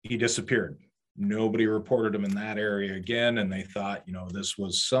 he disappeared. Nobody reported them in that area again, and they thought, this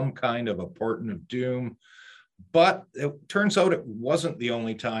was some kind of a portent of doom. But it turns out it wasn't the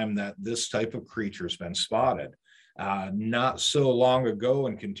only time that this type of creature has been spotted. Not so long ago,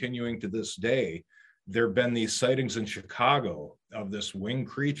 and continuing to this day, there have been these sightings in Chicago of this winged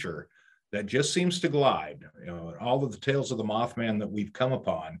creature that just seems to glide. All of the tales of the Mothman that we've come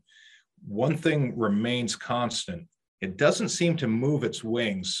upon, one thing remains constant. It doesn't seem to move its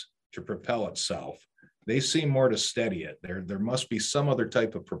wings to propel itself. They seem more to steady it. There must be some other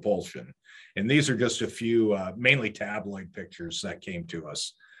type of propulsion. And these are just a few, mainly tabloid pictures that came to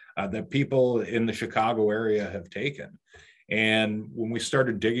us that people in the Chicago area have taken. And when we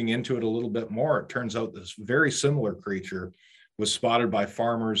started digging into it a little bit more, it turns out this very similar creature was spotted by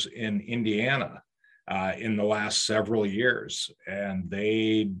farmers in Indiana in the last several years. And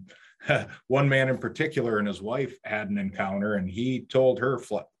one man in particular and his wife had an encounter, and he told her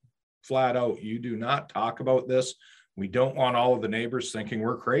flat out, "You do not talk about this. We don't want all of the neighbors thinking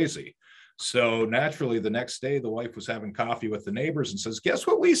we're crazy." So naturally, the next day, the wife was having coffee with the neighbors and says, "Guess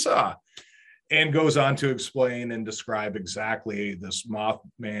what we saw?" And goes on to explain and describe exactly this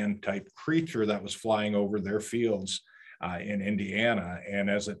Mothman type creature that was flying over their fields in Indiana. And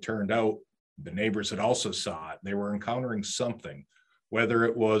as it turned out, the neighbors had also saw it. They were encountering something, whether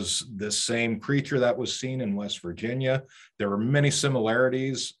it was the same creature that was seen in West Virginia. There were many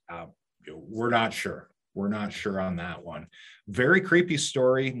similarities. We're not sure. We're not sure on that one. Very creepy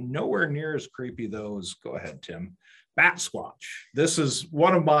story. Nowhere near as creepy, though, as, go ahead, Tim, Bat Squatch. This is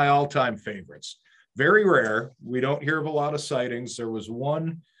one of my all-time favorites. Very rare. We don't hear of a lot of sightings. There was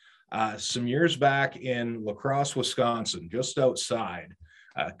one some years back in La Crosse, Wisconsin, just outside.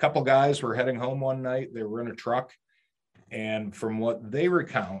 A couple guys were heading home one night. They were in a truck. And from what they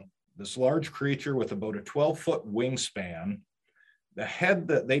recount, this large creature with about a 12-foot wingspan, the head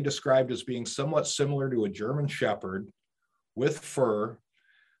that they described as being somewhat similar to a German Shepherd with fur,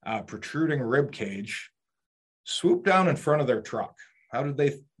 protruding rib cage, swooped down in front of their truck. How did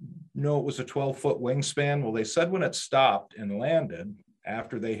they know it was a 12-foot wingspan? Well, they said when it stopped and landed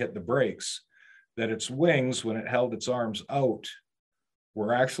after they hit the brakes, that its wings, when it held its arms out,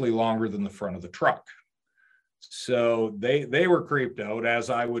 were actually longer than the front of the truck. So they were creeped out, as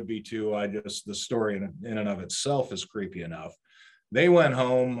I would be too. The story in and of itself is creepy enough. They went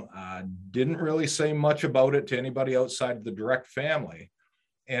home, didn't really say much about it to anybody outside of the direct family.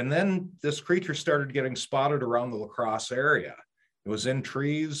 And then this creature started getting spotted around the La Crosse area. It was in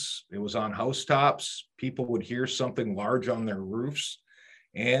trees. It was on housetops. People would hear something large on their roofs.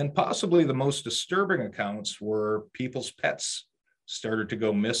 And possibly the most disturbing accounts were people's pets started to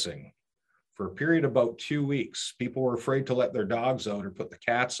go missing. For a period of about 2 weeks, people were afraid to let their dogs out or put the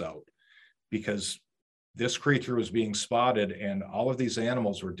cats out because this creature was being spotted and all of these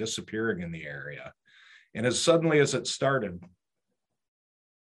animals were disappearing in the area. And as suddenly as it started,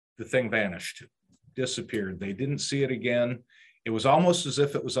 the thing vanished, disappeared. They didn't see it again. It was almost as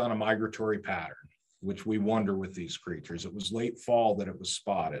if it was on a migratory pattern, which we wonder with these creatures. It was late fall that it was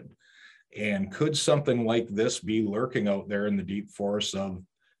spotted. And could something like this be lurking out there in the deep forests of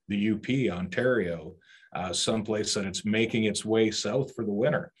the UP, Ontario, someplace that it's making its way south for the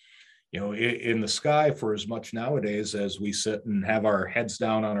winter? In the sky, for as much nowadays as we sit and have our heads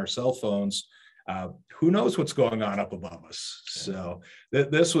down on our cell phones, who knows what's going on up above us? So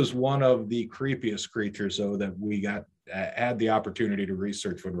this was one of the creepiest creatures, though, that we had the opportunity to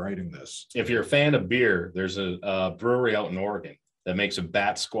research when writing this. If you're a fan of beer, there's a brewery out in Oregon that makes a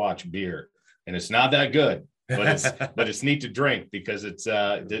Bat Squatch beer, and it's not that good, but it's neat to drink because it's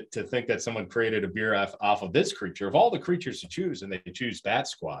to think that someone created a beer off of this creature, of all the creatures to choose, and they choose Bat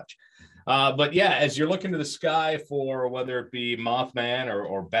Squatch. But yeah, as you're looking to the sky for whether it be Mothman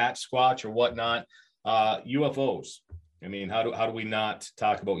or Bat Squatch or whatnot, UFOs. I mean, how do we not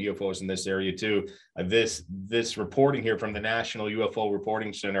talk about UFOs in this area too? This reporting here from the National UFO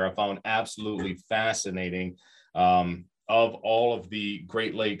Reporting Center I found absolutely fascinating. Of all of the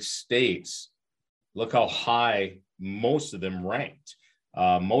Great Lakes states, look how high most of them ranked.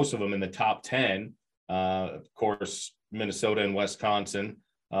 Most of them in the top 10. Of course, Minnesota and Wisconsin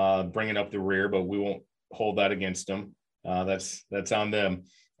bringing up the rear, but we won't hold that against them. That's on them.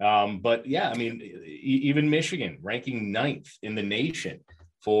 But yeah, I mean, even Michigan ranking 9th in the nation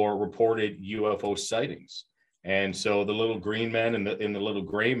for reported UFO sightings. And so the little green men and the little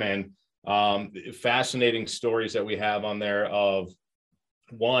gray men, fascinating stories that we have on there of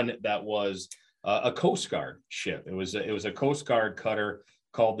one that was a Coast Guard ship. It was a Coast Guard cutter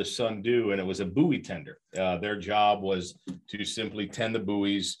called the Sundew, and it was a buoy tender. Their job was to simply tend the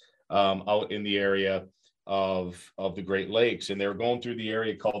buoys out in the area. of the Great Lakes, and they were going through the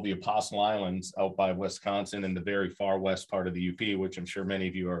area called the Apostle Islands out by Wisconsin in the very far west part of the UP, which I'm sure many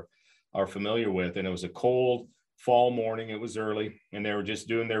of you are familiar with. And it was a cold fall morning. It was early, and they were just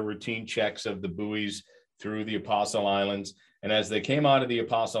doing their routine checks of the buoys through the Apostle Islands. And as they came out of the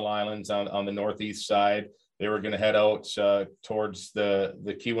Apostle Islands on the northeast side, they were going to head out towards the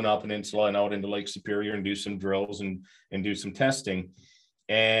Keweenaw Peninsula and out into Lake Superior and do some drills and do some testing.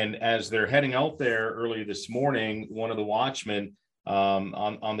 And as they're heading out there early this morning, one of the watchmen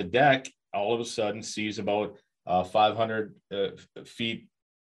on the deck all of a sudden sees about 500 feet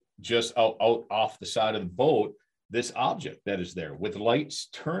just out off the side of the boat, this object that is there with lights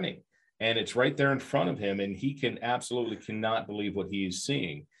turning. And it's right there in front of him. And he absolutely cannot believe what he is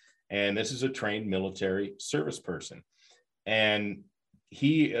seeing. And this is a trained military service person. And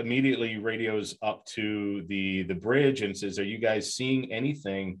he immediately radios up to the bridge and says, "Are you guys seeing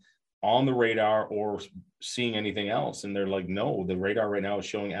anything on the radar or seeing anything else?" And they're like, "No, the radar right now is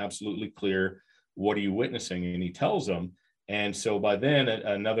showing absolutely clear. What are you witnessing?" And he tells them. And so by then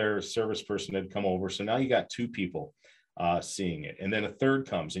another service person had come over. So now you got two people seeing it. And then a third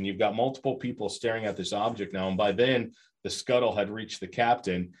comes, and you've got multiple people staring at this object now. And by then the scuttle had reached the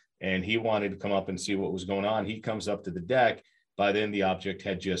captain, and he wanted to come up and see what was going on. He comes up to the deck. By then, the object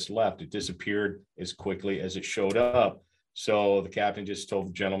had just left. It disappeared as quickly as it showed up. So the captain just told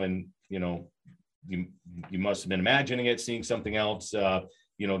the gentleman, you must have been imagining it, seeing something else.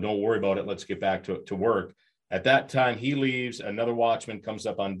 Don't worry about it. Let's get back to work. At that time, he leaves. Another watchman comes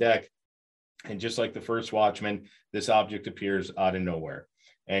up on deck. And just like the first watchman, this object appears out of nowhere.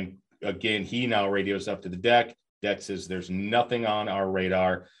 And again, he now radios up to the deck. Deck says there's nothing on our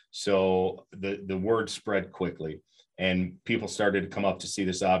radar. So the word spread quickly, and people started to come up to see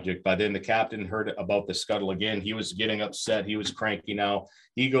this object. By then, the captain heard about the scuttle again. He was getting upset. He was cranky now.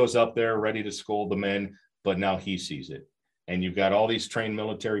 He goes up there ready to scold the men, but now he sees it. And you've got all these trained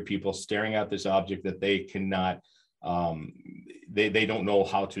military people staring at this object that they cannot, they don't know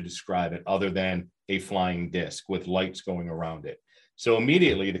how to describe it other than a flying disc with lights going around it. So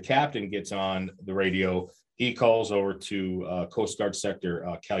immediately the captain gets on the radio. He calls over to Coast Guard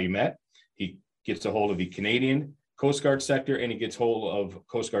Sector Calumet. He gets a hold of the Canadian Coast Guard Sector, and he gets hold of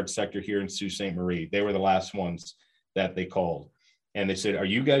Coast Guard Sector here in Sault Ste. Marie. They were the last ones that they called. And they said, "Are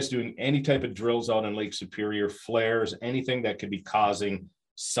you guys doing any type of drills out in Lake Superior, flares, anything that could be causing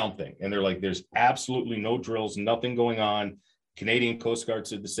something?" And they're like, "There's absolutely no drills, nothing going on." Canadian Coast Guard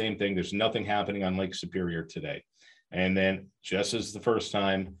said the same thing. "There's nothing happening on Lake Superior today." And then just as the first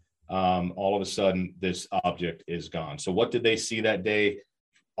time, all of a sudden, this object is gone. So what did they see that day?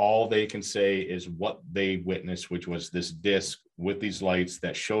 All they can say is what they witnessed, which was this disc with these lights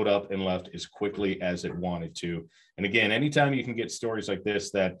that showed up and left as quickly as it wanted to. And again, anytime you can get stories like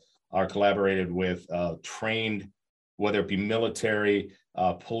this that are collaborated with trained, whether it be military,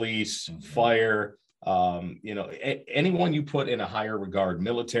 police, fire, anyone you put in a higher regard,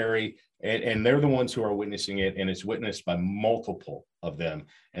 military, and they're the ones who are witnessing it, and it's witnessed by multiple of them,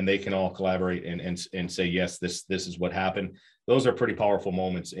 and they can all collaborate and say, yes, this is what happened. Those are pretty powerful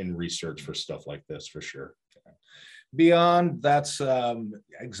moments in research for stuff like this, for sure. Beyond, that's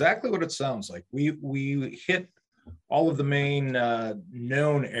exactly what it sounds like. We hit all of the main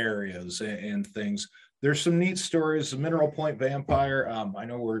known areas and things. There's some neat stories. The Mineral Point vampire. I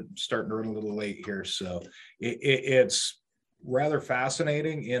know we're starting to run a little late here, so it's rather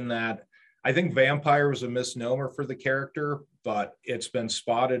fascinating in that I think vampire was a misnomer for the character, but it's been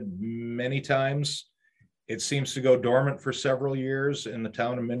spotted many times. It seems to go dormant for several years in the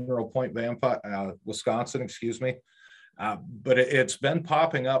town of Mineral Point, Wisconsin, but it's been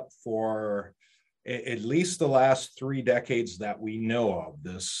popping up for at least the last 3 decades that we know of.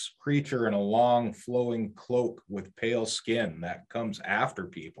 This creature in a long flowing cloak with pale skin that comes after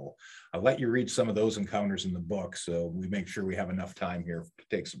people. I'll let you read some of those encounters in the book, so we make sure we have enough time here to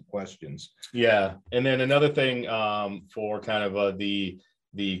take some questions. Yeah, and then another thing for kind of the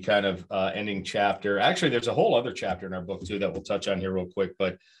kind of ending chapter. Actually, there's a whole other chapter in our book too that we'll touch on here real quick,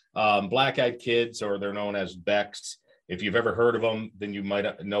 but black-eyed kids, or they're known as Becks. If you've ever heard of them, then you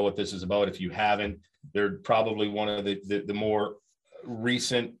might know what this is about. If you haven't, they're probably one of the more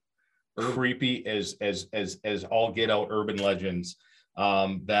recent, creepy as all get out urban legends.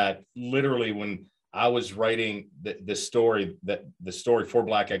 That literally, when I was writing the story for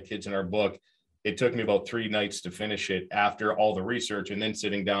Black-eyed Kids in our book, it took me about 3 nights to finish it after all the research and then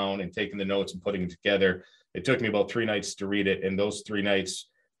sitting down and taking the notes and putting it together. It took me about 3 nights to read it. And those 3 nights,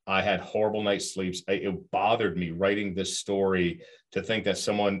 I had horrible night sleeps. It bothered me writing this story to think that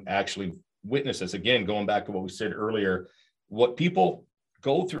someone actually witnessed this. Again, going back to what we said earlier, what people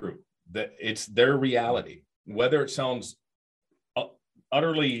go through, that it's their reality. Whether it sounds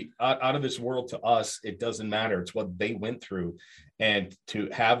utterly out of this world to us, it doesn't matter. It's what they went through. And to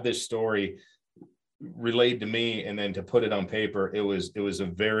have this story relayed to me and then to put it on paper, it was a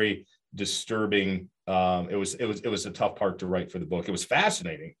very disturbing, it was a tough part to write for the book. It was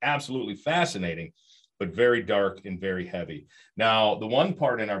fascinating, absolutely fascinating, but very dark and very heavy. Now, the one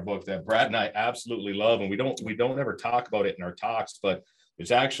part in our book that Brad and I absolutely love, and we don't ever talk about it in our talks, but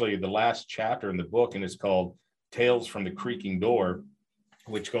it's actually the last chapter in the book, and it's called Tales from the Creaking Door,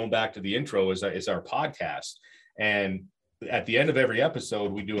 which, going back to the intro, is our podcast. And at the end of every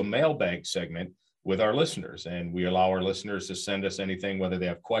episode, we do a mailbag segment with our listeners, and we allow our listeners to send us anything, whether they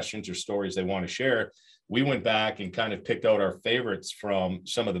have questions or stories they want to share. We went back and kind of picked out our favorites from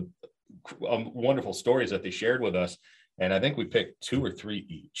some of the wonderful stories that they shared with us. And I think we picked 2 or 3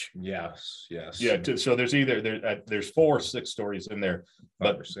 each. Yes. Yeah. So there's there's 4 or 6 stories in there,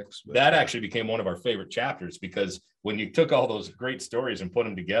 but 6. That actually became one of our favorite chapters, because when you took all those great stories and put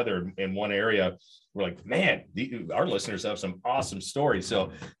them together in one area, we're like, man, our listeners have some awesome stories.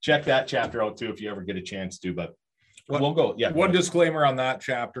 So check that chapter out too, if you ever get a chance to, but we'll go. Yeah. One disclaimer on that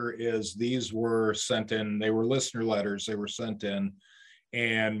chapter is these were sent in, they were listener letters. They were sent in,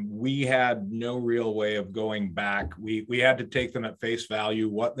 and we had no real way of going back. We had to take them at face value,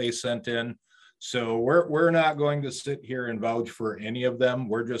 what they sent in. So we're not going to sit here and vouch for any of them.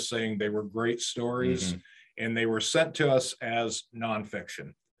 We're just saying they were great stories, and they were sent to us as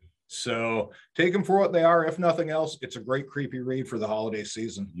nonfiction. So take them for what they are. If nothing else, it's a great creepy read for the holiday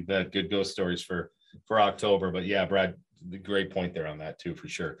season. You bet. Good ghost stories for October. But yeah, Brad, the great point there on that too, for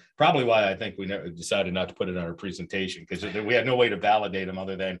sure. Probably why I think we decided not to put it on our presentation, because we had no way to validate them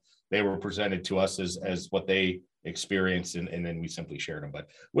other than they were presented to us as what they experienced, and then we simply shared them. But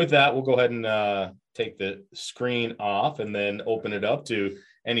with that, we'll go ahead and take the screen off and then open it up to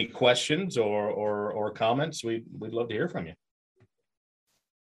any questions or comments. We'd love to hear from you.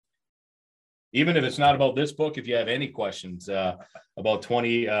 Even if it's not about this book, if you have any questions about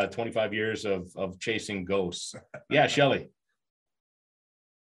 25 years of chasing ghosts. Yeah, Shelley.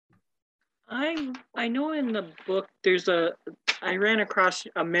 I know in the book I ran across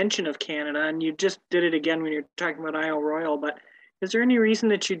a mention of Canada, and you just did it again when you're talking about Isle Royale, but is there any reason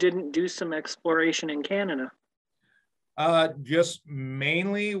that you didn't do some exploration in Canada? Just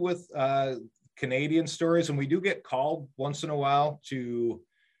mainly with Canadian stories, and we do get called once in a while to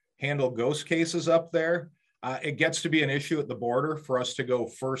handle ghost cases up there. It gets to be an issue at the border for us to go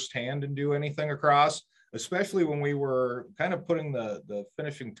firsthand and do anything across, especially when we were kind of putting the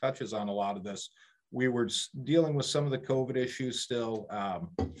finishing touches on a lot of this. We were dealing with some of the COVID issues still.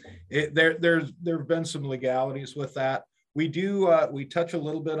 There have been some legalities with that. We touch a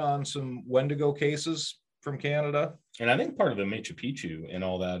little bit on some Wendigo cases from Canada. And I think part of the Machu Picchu and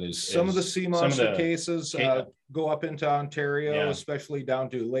all that is some of the sea monster cases go up into Ontario, especially down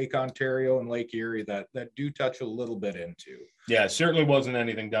to Lake Ontario and Lake Erie that do touch a little bit into. Yeah, it certainly wasn't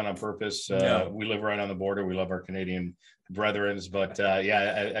anything done on purpose. No. We live right on the border. We love our Canadian brethrens, but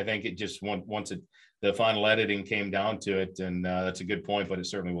I think it just once the final editing came down to it, and that's a good point, but it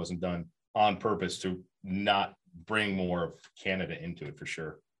certainly wasn't done on purpose to not bring more of Canada into it, for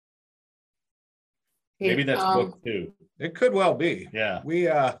sure. Maybe that's book 2. It could well be. Yeah. We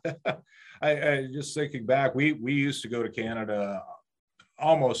I just thinking back, we used to go to Canada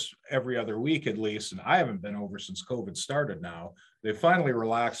almost every other week at least, and I haven't been over since COVID started now. They finally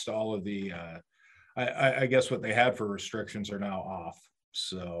relaxed all of the I guess what they had for restrictions are now off.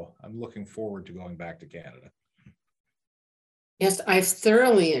 So I'm looking forward to going back to Canada. Yes, I've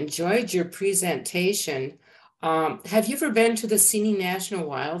thoroughly enjoyed your presentation. Have you ever been to the Seney National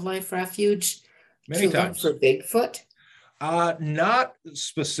Wildlife Refuge? Many times. For Bigfoot? Not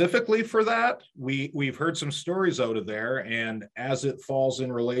specifically for that. We've heard some stories out of there, and as it falls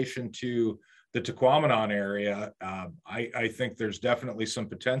in relation to the Tequamanon area, I think there's definitely some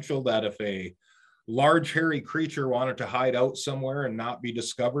potential that if a large hairy creature wanted to hide out somewhere and not be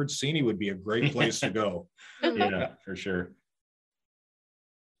discovered, Seney would be a great place to go. Yeah, for sure.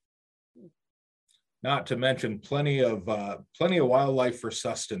 Not to mention plenty of wildlife for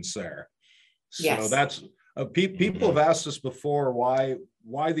sustenance there. So yes. That's people have asked us before why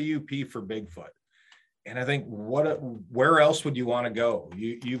the UP for Bigfoot, and I think where else would you want to go?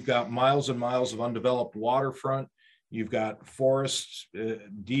 You've got miles and miles of undeveloped waterfront. You've got forests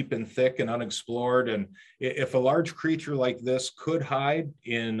deep and thick and unexplored, and if a large creature like this could hide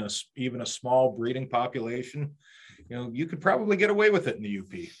in even a small breeding population, you could probably get away with it in the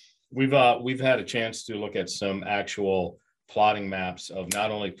UP. We've had a chance to look at some actual plotting maps of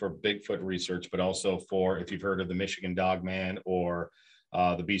not only for Bigfoot research, but also for, if you've heard of the Michigan Dogman or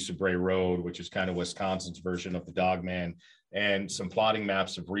the Beast of Bray Road, which is kind of Wisconsin's version of the Dogman, and some plotting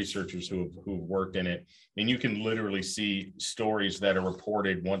maps of researchers who've worked in it. And you can literally see stories that are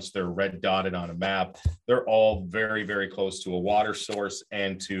reported once they're red dotted on a map. They're all very, very close to a water source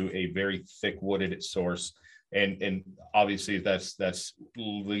and to a very thick wooded source. And obviously that's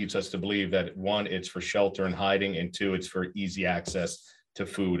leads us to believe that, one, it's for shelter and hiding, and two, it's for easy access to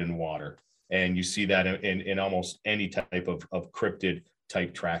food and water. And you see that in almost any type of cryptid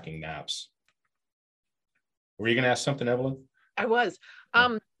type tracking maps. Were you going to ask something, Evelyn? I was.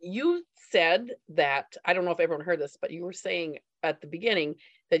 You said that, I don't know if everyone heard this, but you were saying at the beginning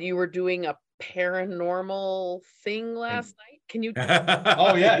that you were doing a paranormal thing last night. Can you?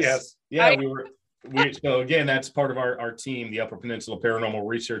 Oh, yes. Yeah, so again, that's part of our team, the Upper Peninsula Paranormal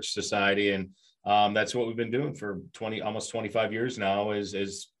Research Society. And that's what we've been doing for almost 25 years now,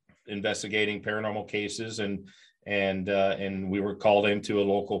 is investigating paranormal cases. And we were called into a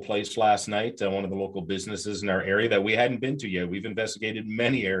local place last night, one of the local businesses in our area that we hadn't been to yet. We've investigated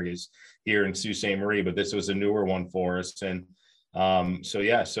many areas here in Sault Ste. Marie, but this was a newer one for us. And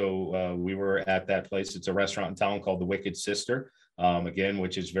so we were at that place. It's a restaurant in town called the Wicked Sister, again,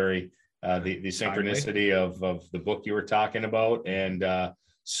 which is very the synchronicity of the book you were talking about. And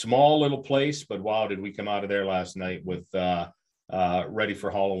small little place, but wow, did we come out of there last night with ready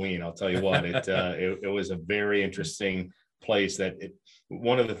for Halloween. I'll tell you what, it was a very interesting place.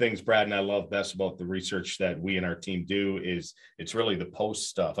 One of the things Brad and I love best about the research that we and our team do is it's really the post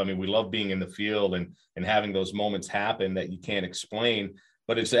stuff. I mean, we love being in the field and having those moments happen that you can't explain,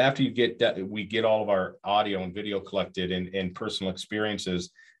 but it's after we get all of our audio and video collected and personal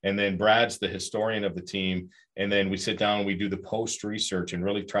experiences. And then Brad's the historian of the team. And then we sit down and we do the post research and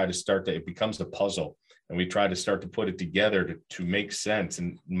really try to it becomes a puzzle. And we try to start to put it together to make sense.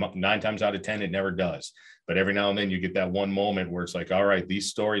 And 9 times out of 10, it never does. But every now and then you get that one moment where it's like, all right,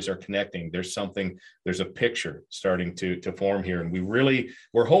 these stories are connecting. There's a picture starting to form here. And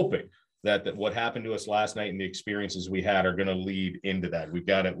we're hoping that what happened to us last night and the experiences we had are going to lead into that. We've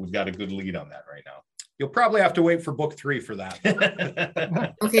got a good lead on that right now. You'll probably have to wait for book 3 for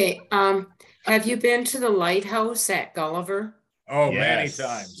that. Okay. Have you been to the lighthouse at Gulliver? Oh, yes, many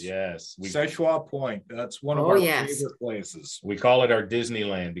times. Yes. Seshwa Point. That's one of our favorite places. We call it our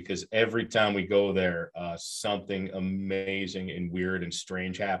Disneyland because every time we go there, something amazing and weird and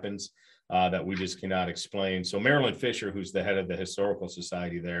strange happens that we just cannot explain. So Marilyn Fisher, who's the head of the Historical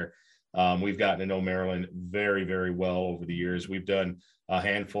Society there, we've gotten to know Marilyn very, very well over the years. We've done a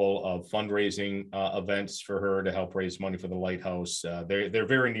handful of fundraising events for her to help raise money for the lighthouse. They're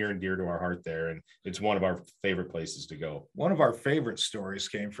very near and dear to our heart there, and it's one of our favorite places to go. One of our favorite stories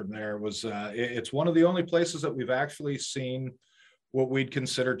came from there. It's one of the only places that we've actually seen what we'd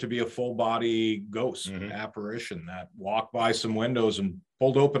consider to be a full body ghost apparition that walked by some windows and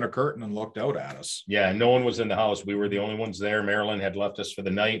pulled open a curtain and looked out at us. Yeah, no one was in the house. We were the only ones there. Marilyn had left us for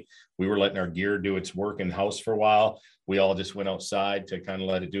the night. We were letting our gear do its work in the house for a while. We all just went outside to kind of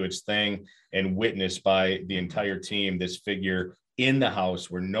let it do its thing and witnessed by the entire team this figure in the house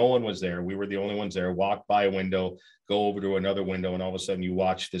where no one was there. We were the only ones there. Walk by a window, go over to another window, and all of a sudden you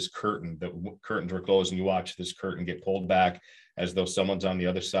watch this curtain. The curtains were closed, and you watch this curtain get pulled back as though someone's on the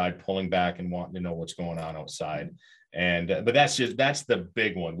other side pulling back and wanting to know what's going on outside. And but that's the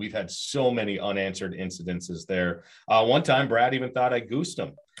big one. We've had so many unanswered incidences there. One time Brad even thought I goosed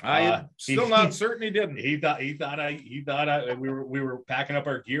him. I'm still not certain he didn't. He thought we were packing up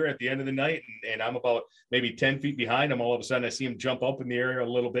our gear at the end of the night, and I'm about maybe 10 feet behind him. All of a sudden I see him jump up in the air a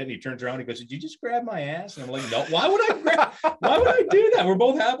little bit, and he turns around and he goes, "Did you just grab my ass?" And I'm like, "No, why would I do that? We're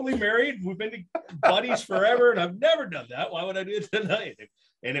both happily married. We've been buddies forever, and I've never done that. Why would I do it tonight?"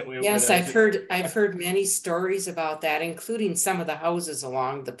 Yes, I've heard many stories about that, including some of the houses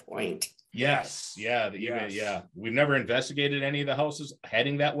along the point. Yes. Yeah. We've never investigated any of the houses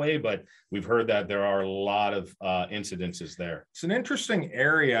heading that way, but we've heard that there are a lot of incidences there. It's an interesting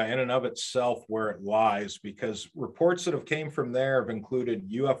area in and of itself where it lies, because reports that have came from there have included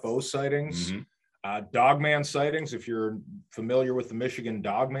UFO sightings, dogman sightings. If you're familiar with the Michigan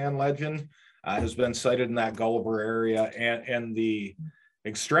dogman legend, has been sighted in that Gulliver area, and the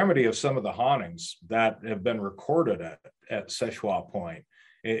extremity of some of the hauntings that have been recorded at Seshwa Point.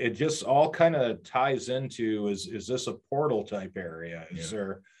 It just all kind of ties into, is this a portal type area? Is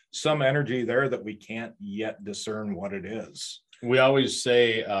there some energy there that we can't yet discern what it is? We always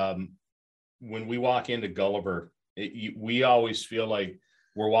say when we walk into Gulliver, we always feel like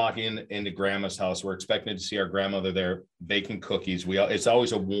we're walking into grandma's house. We're expecting to see our grandmother there baking cookies. It's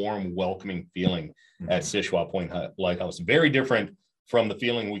always a warm, welcoming feeling at Seshwa Point Lighthouse. Very different from the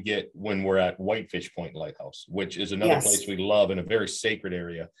feeling we get when we're at Whitefish Point Lighthouse, which is another place we love in a very sacred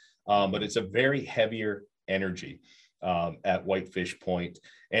area. But it's a very heavier energy at Whitefish Point.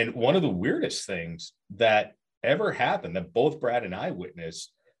 And one of the weirdest things that ever happened that both Brad and I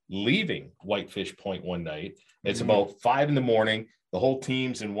witnessed leaving Whitefish Point one night, it's about 5 a.m. The whole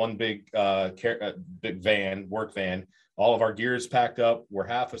team's in one big big van, work van. All of our gear is packed up. We're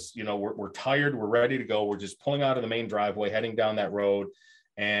we're tired. We're ready to go. We're just pulling out of the main driveway, heading down that road.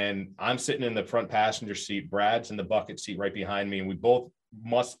 And I'm sitting in the front passenger seat. Brad's in the bucket seat right behind me. And we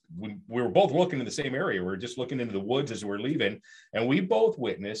were both looking in the same area. We were just looking into the woods as we were leaving. And we both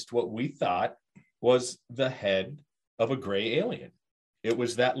witnessed what we thought was the head of a gray alien. It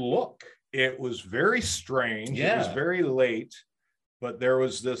was that look. It was very strange. Yeah. It was very late, but there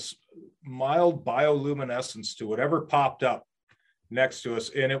was this mild bioluminescence to whatever popped up next to us.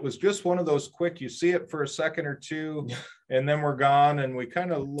 And it was just one of those quick, you see it for a second or two, and then we're gone. And we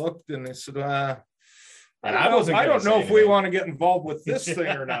kind of looked and they said, I don't know if we want to get involved with this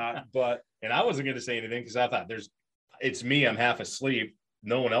thing or not, but. And I wasn't going to say anything because I thought it's me, I'm half asleep.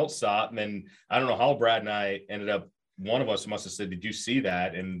 No one else saw it. And then I don't know how Brad and I ended up, one of us must have said, did you see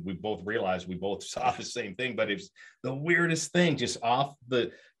that? And we both realized we both saw the same thing, but it was the weirdest thing, just off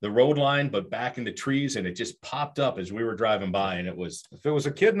the road line, but back in the trees. And it just popped up as we were driving by. And it was, if it was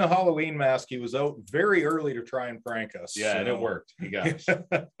a kid in a Halloween mask, he was out very early to try and prank us. Yeah. So. And it worked. He got us.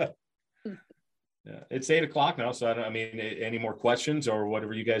 Yeah, it's 8 o'clock now. So any more questions or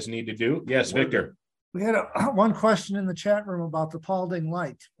whatever you guys need to do? Yes, Victor. We had one question in the chat room about the Paulding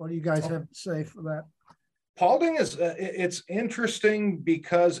light. What do you guys have to say for that? Paulding is, it's interesting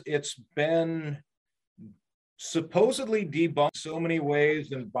because it's been supposedly debunked so many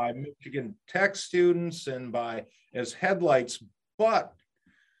ways, and by Michigan Tech students and by as headlights, but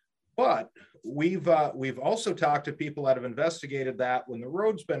we've also talked to people that have investigated that when the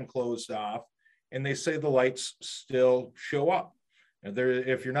road's been closed off, and they say the lights still show up. And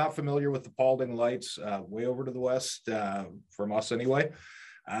if you're not familiar with the Paulding lights, way over to the west, from us anyway,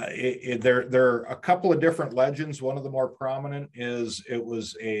 there are a couple of different legends. One of the more prominent is it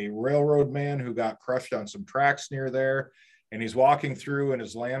was a railroad man who got crushed on some tracks near there, and he's walking through and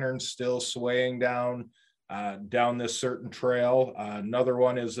his lantern's still swaying down this certain trail. Another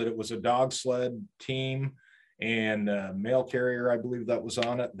one is that it was a dog sled team and a mail carrier, I believe, that was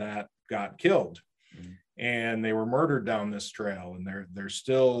on it that got killed. And they were murdered down this trail, and they're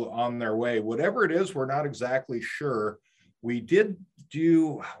still on their way. Whatever it is, we're not exactly sure. We did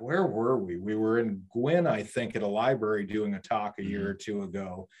do, where were we? We were in Gwynn, I think, at a library doing a talk a year or two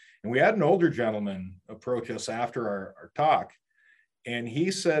ago. And we had an older gentleman approach us after our talk. And he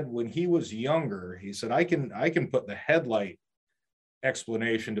said when he was younger, he said, I can put the headlight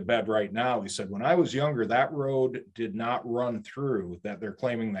explanation to bed right now. He said, when I was younger, that road did not run through that they're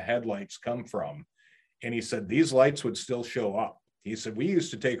claiming the headlights come from. And he said, these lights would still show up. He said, we used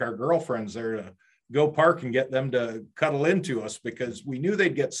to take our girlfriends there to go park and get them to cuddle into us because we knew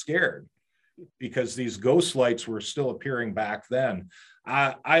they'd get scared because these ghost lights were still appearing back then.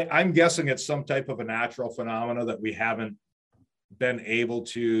 I'm guessing it's some type of a natural phenomena that we haven't been able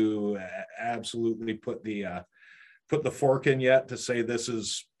to absolutely put the fork in yet to say this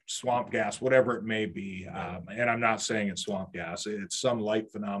is swamp gas, whatever it may be. And I'm not saying it's swamp gas. It's some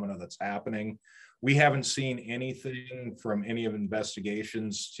light phenomena that's happening. We haven't seen anything from any of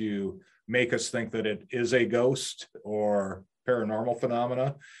investigations to make us think that it is a ghost or paranormal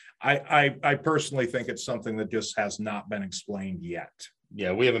phenomena. I personally think it's something that just has not been explained yet.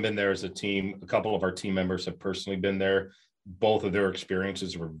 Yeah, we haven't been there as a team. A couple of our team members have personally been there. Both of their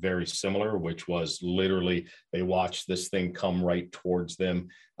experiences were very similar, which was literally they watched this thing come right towards them.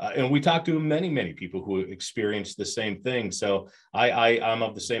 And we talked to many people who experienced the same thing. So I'm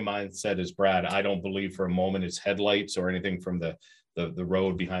of the same mindset as Brad. I don't believe for a moment it's headlights or anything from the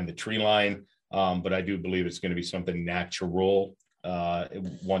road behind the tree line. But I do believe it's going to be something natural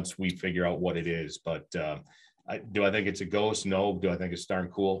once we figure out what it is. But do I think it's a ghost? No. Do I think it's darn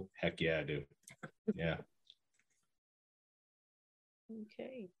cool? Heck yeah, I do. Yeah.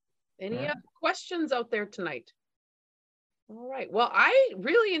 Okay. Any other questions out there tonight? All right. Well, I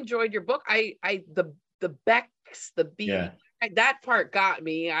really enjoyed your book. The Becks, the bee, that part got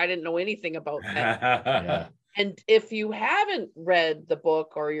me. I didn't know anything about that. Yeah. And if you haven't read the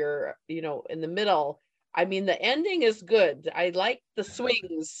book or you're, in the middle, I mean, the ending is good. I like the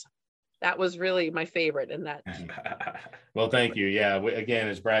swings. That was really my favorite in that. Well, thank you. Yeah, again,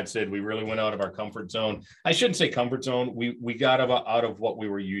 as Brad said, we really went out of our comfort zone. I shouldn't say comfort zone. We got out of what we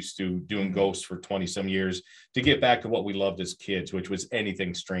were used to doing ghosts for 20 some years to get back to what we loved as kids, which was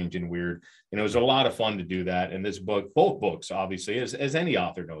anything strange and weird. And it was a lot of fun to do that. And this book, both books, obviously, as any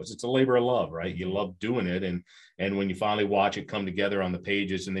author knows, it's a labor of love, right? You love doing it. And when you finally watch it come together on the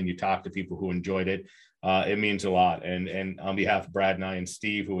pages and then you talk to people who enjoyed it, it means a lot. And on behalf of Brad and I and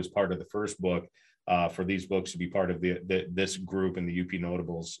Steve, who was part of the first book, for these books to be part of this group and the UP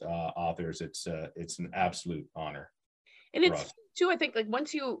Notables authors, it's an absolute honor. And it's too, I think, like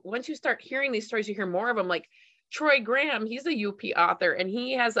once you start hearing these stories, you hear more of them. Like Troy Graham, he's a UP author, and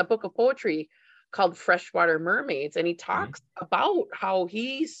he has a book of poetry called Freshwater Mermaids, and he talks about how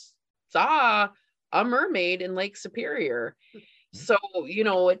he saw a mermaid in Lake Superior. So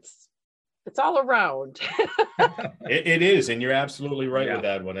it's all around. It is. And you're absolutely right with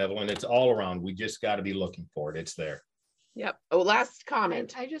that one, Evelyn. It's all around. We just got to be looking for it. It's there. Yep. Oh, last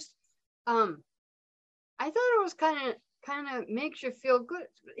comment. I just, I thought it was kind of makes you feel good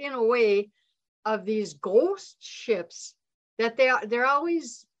in a way of these ghost ships that they're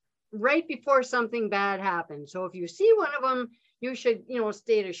always right before something bad happens. So if you see one of them, you should,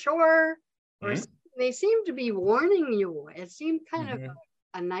 stay to shore, or they seem to be warning you. It seemed kind of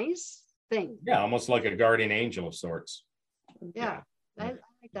a nice thing. Yeah, almost like a guardian angel of sorts. Yeah. I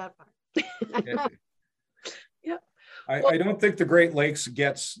like that part. Yeah. I don't think the Great Lakes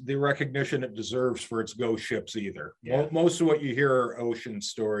gets the recognition it deserves for its ghost ships either. Yeah. Most of what you hear are ocean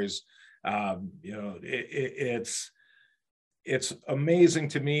stories. It's amazing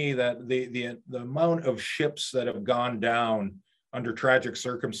to me that the amount of ships that have gone down under tragic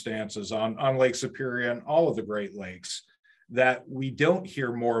circumstances on Lake Superior and all of the Great Lakes, that we don't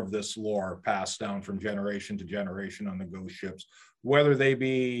hear more of this lore passed down from generation to generation on the ghost ships, whether they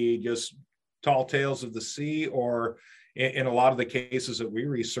be just tall tales of the sea or in a lot of the cases that we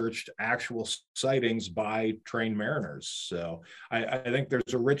researched, actual sightings by trained mariners. So I think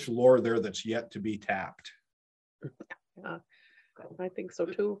there's a rich lore there that's yet to be tapped. Yeah, I think so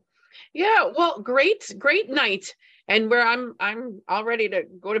too. Yeah, well, great night. And where I'm all ready to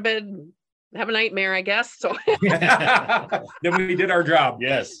go to bed and have a nightmare, I guess. So then we did our job.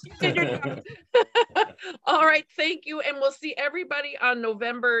 Yes. All right, thank you. And we'll see everybody on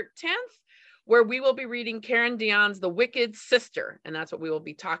November 10th, where we will be reading Karen Dion's The Wicked Sister. And that's what we will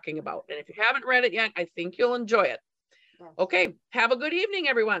be talking about. And if you haven't read it yet, I think you'll enjoy it. Okay, have a good evening,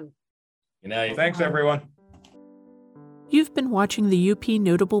 everyone. Good night. Thanks, everyone. You've been watching the UP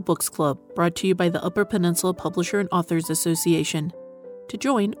Notable Books Club, brought to you by the Upper Peninsula Publisher and Authors Association. To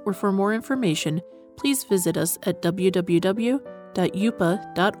join or for more information, please visit us at www.upa.org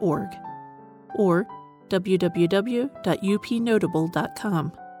or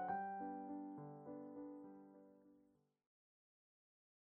www.upnotable.com.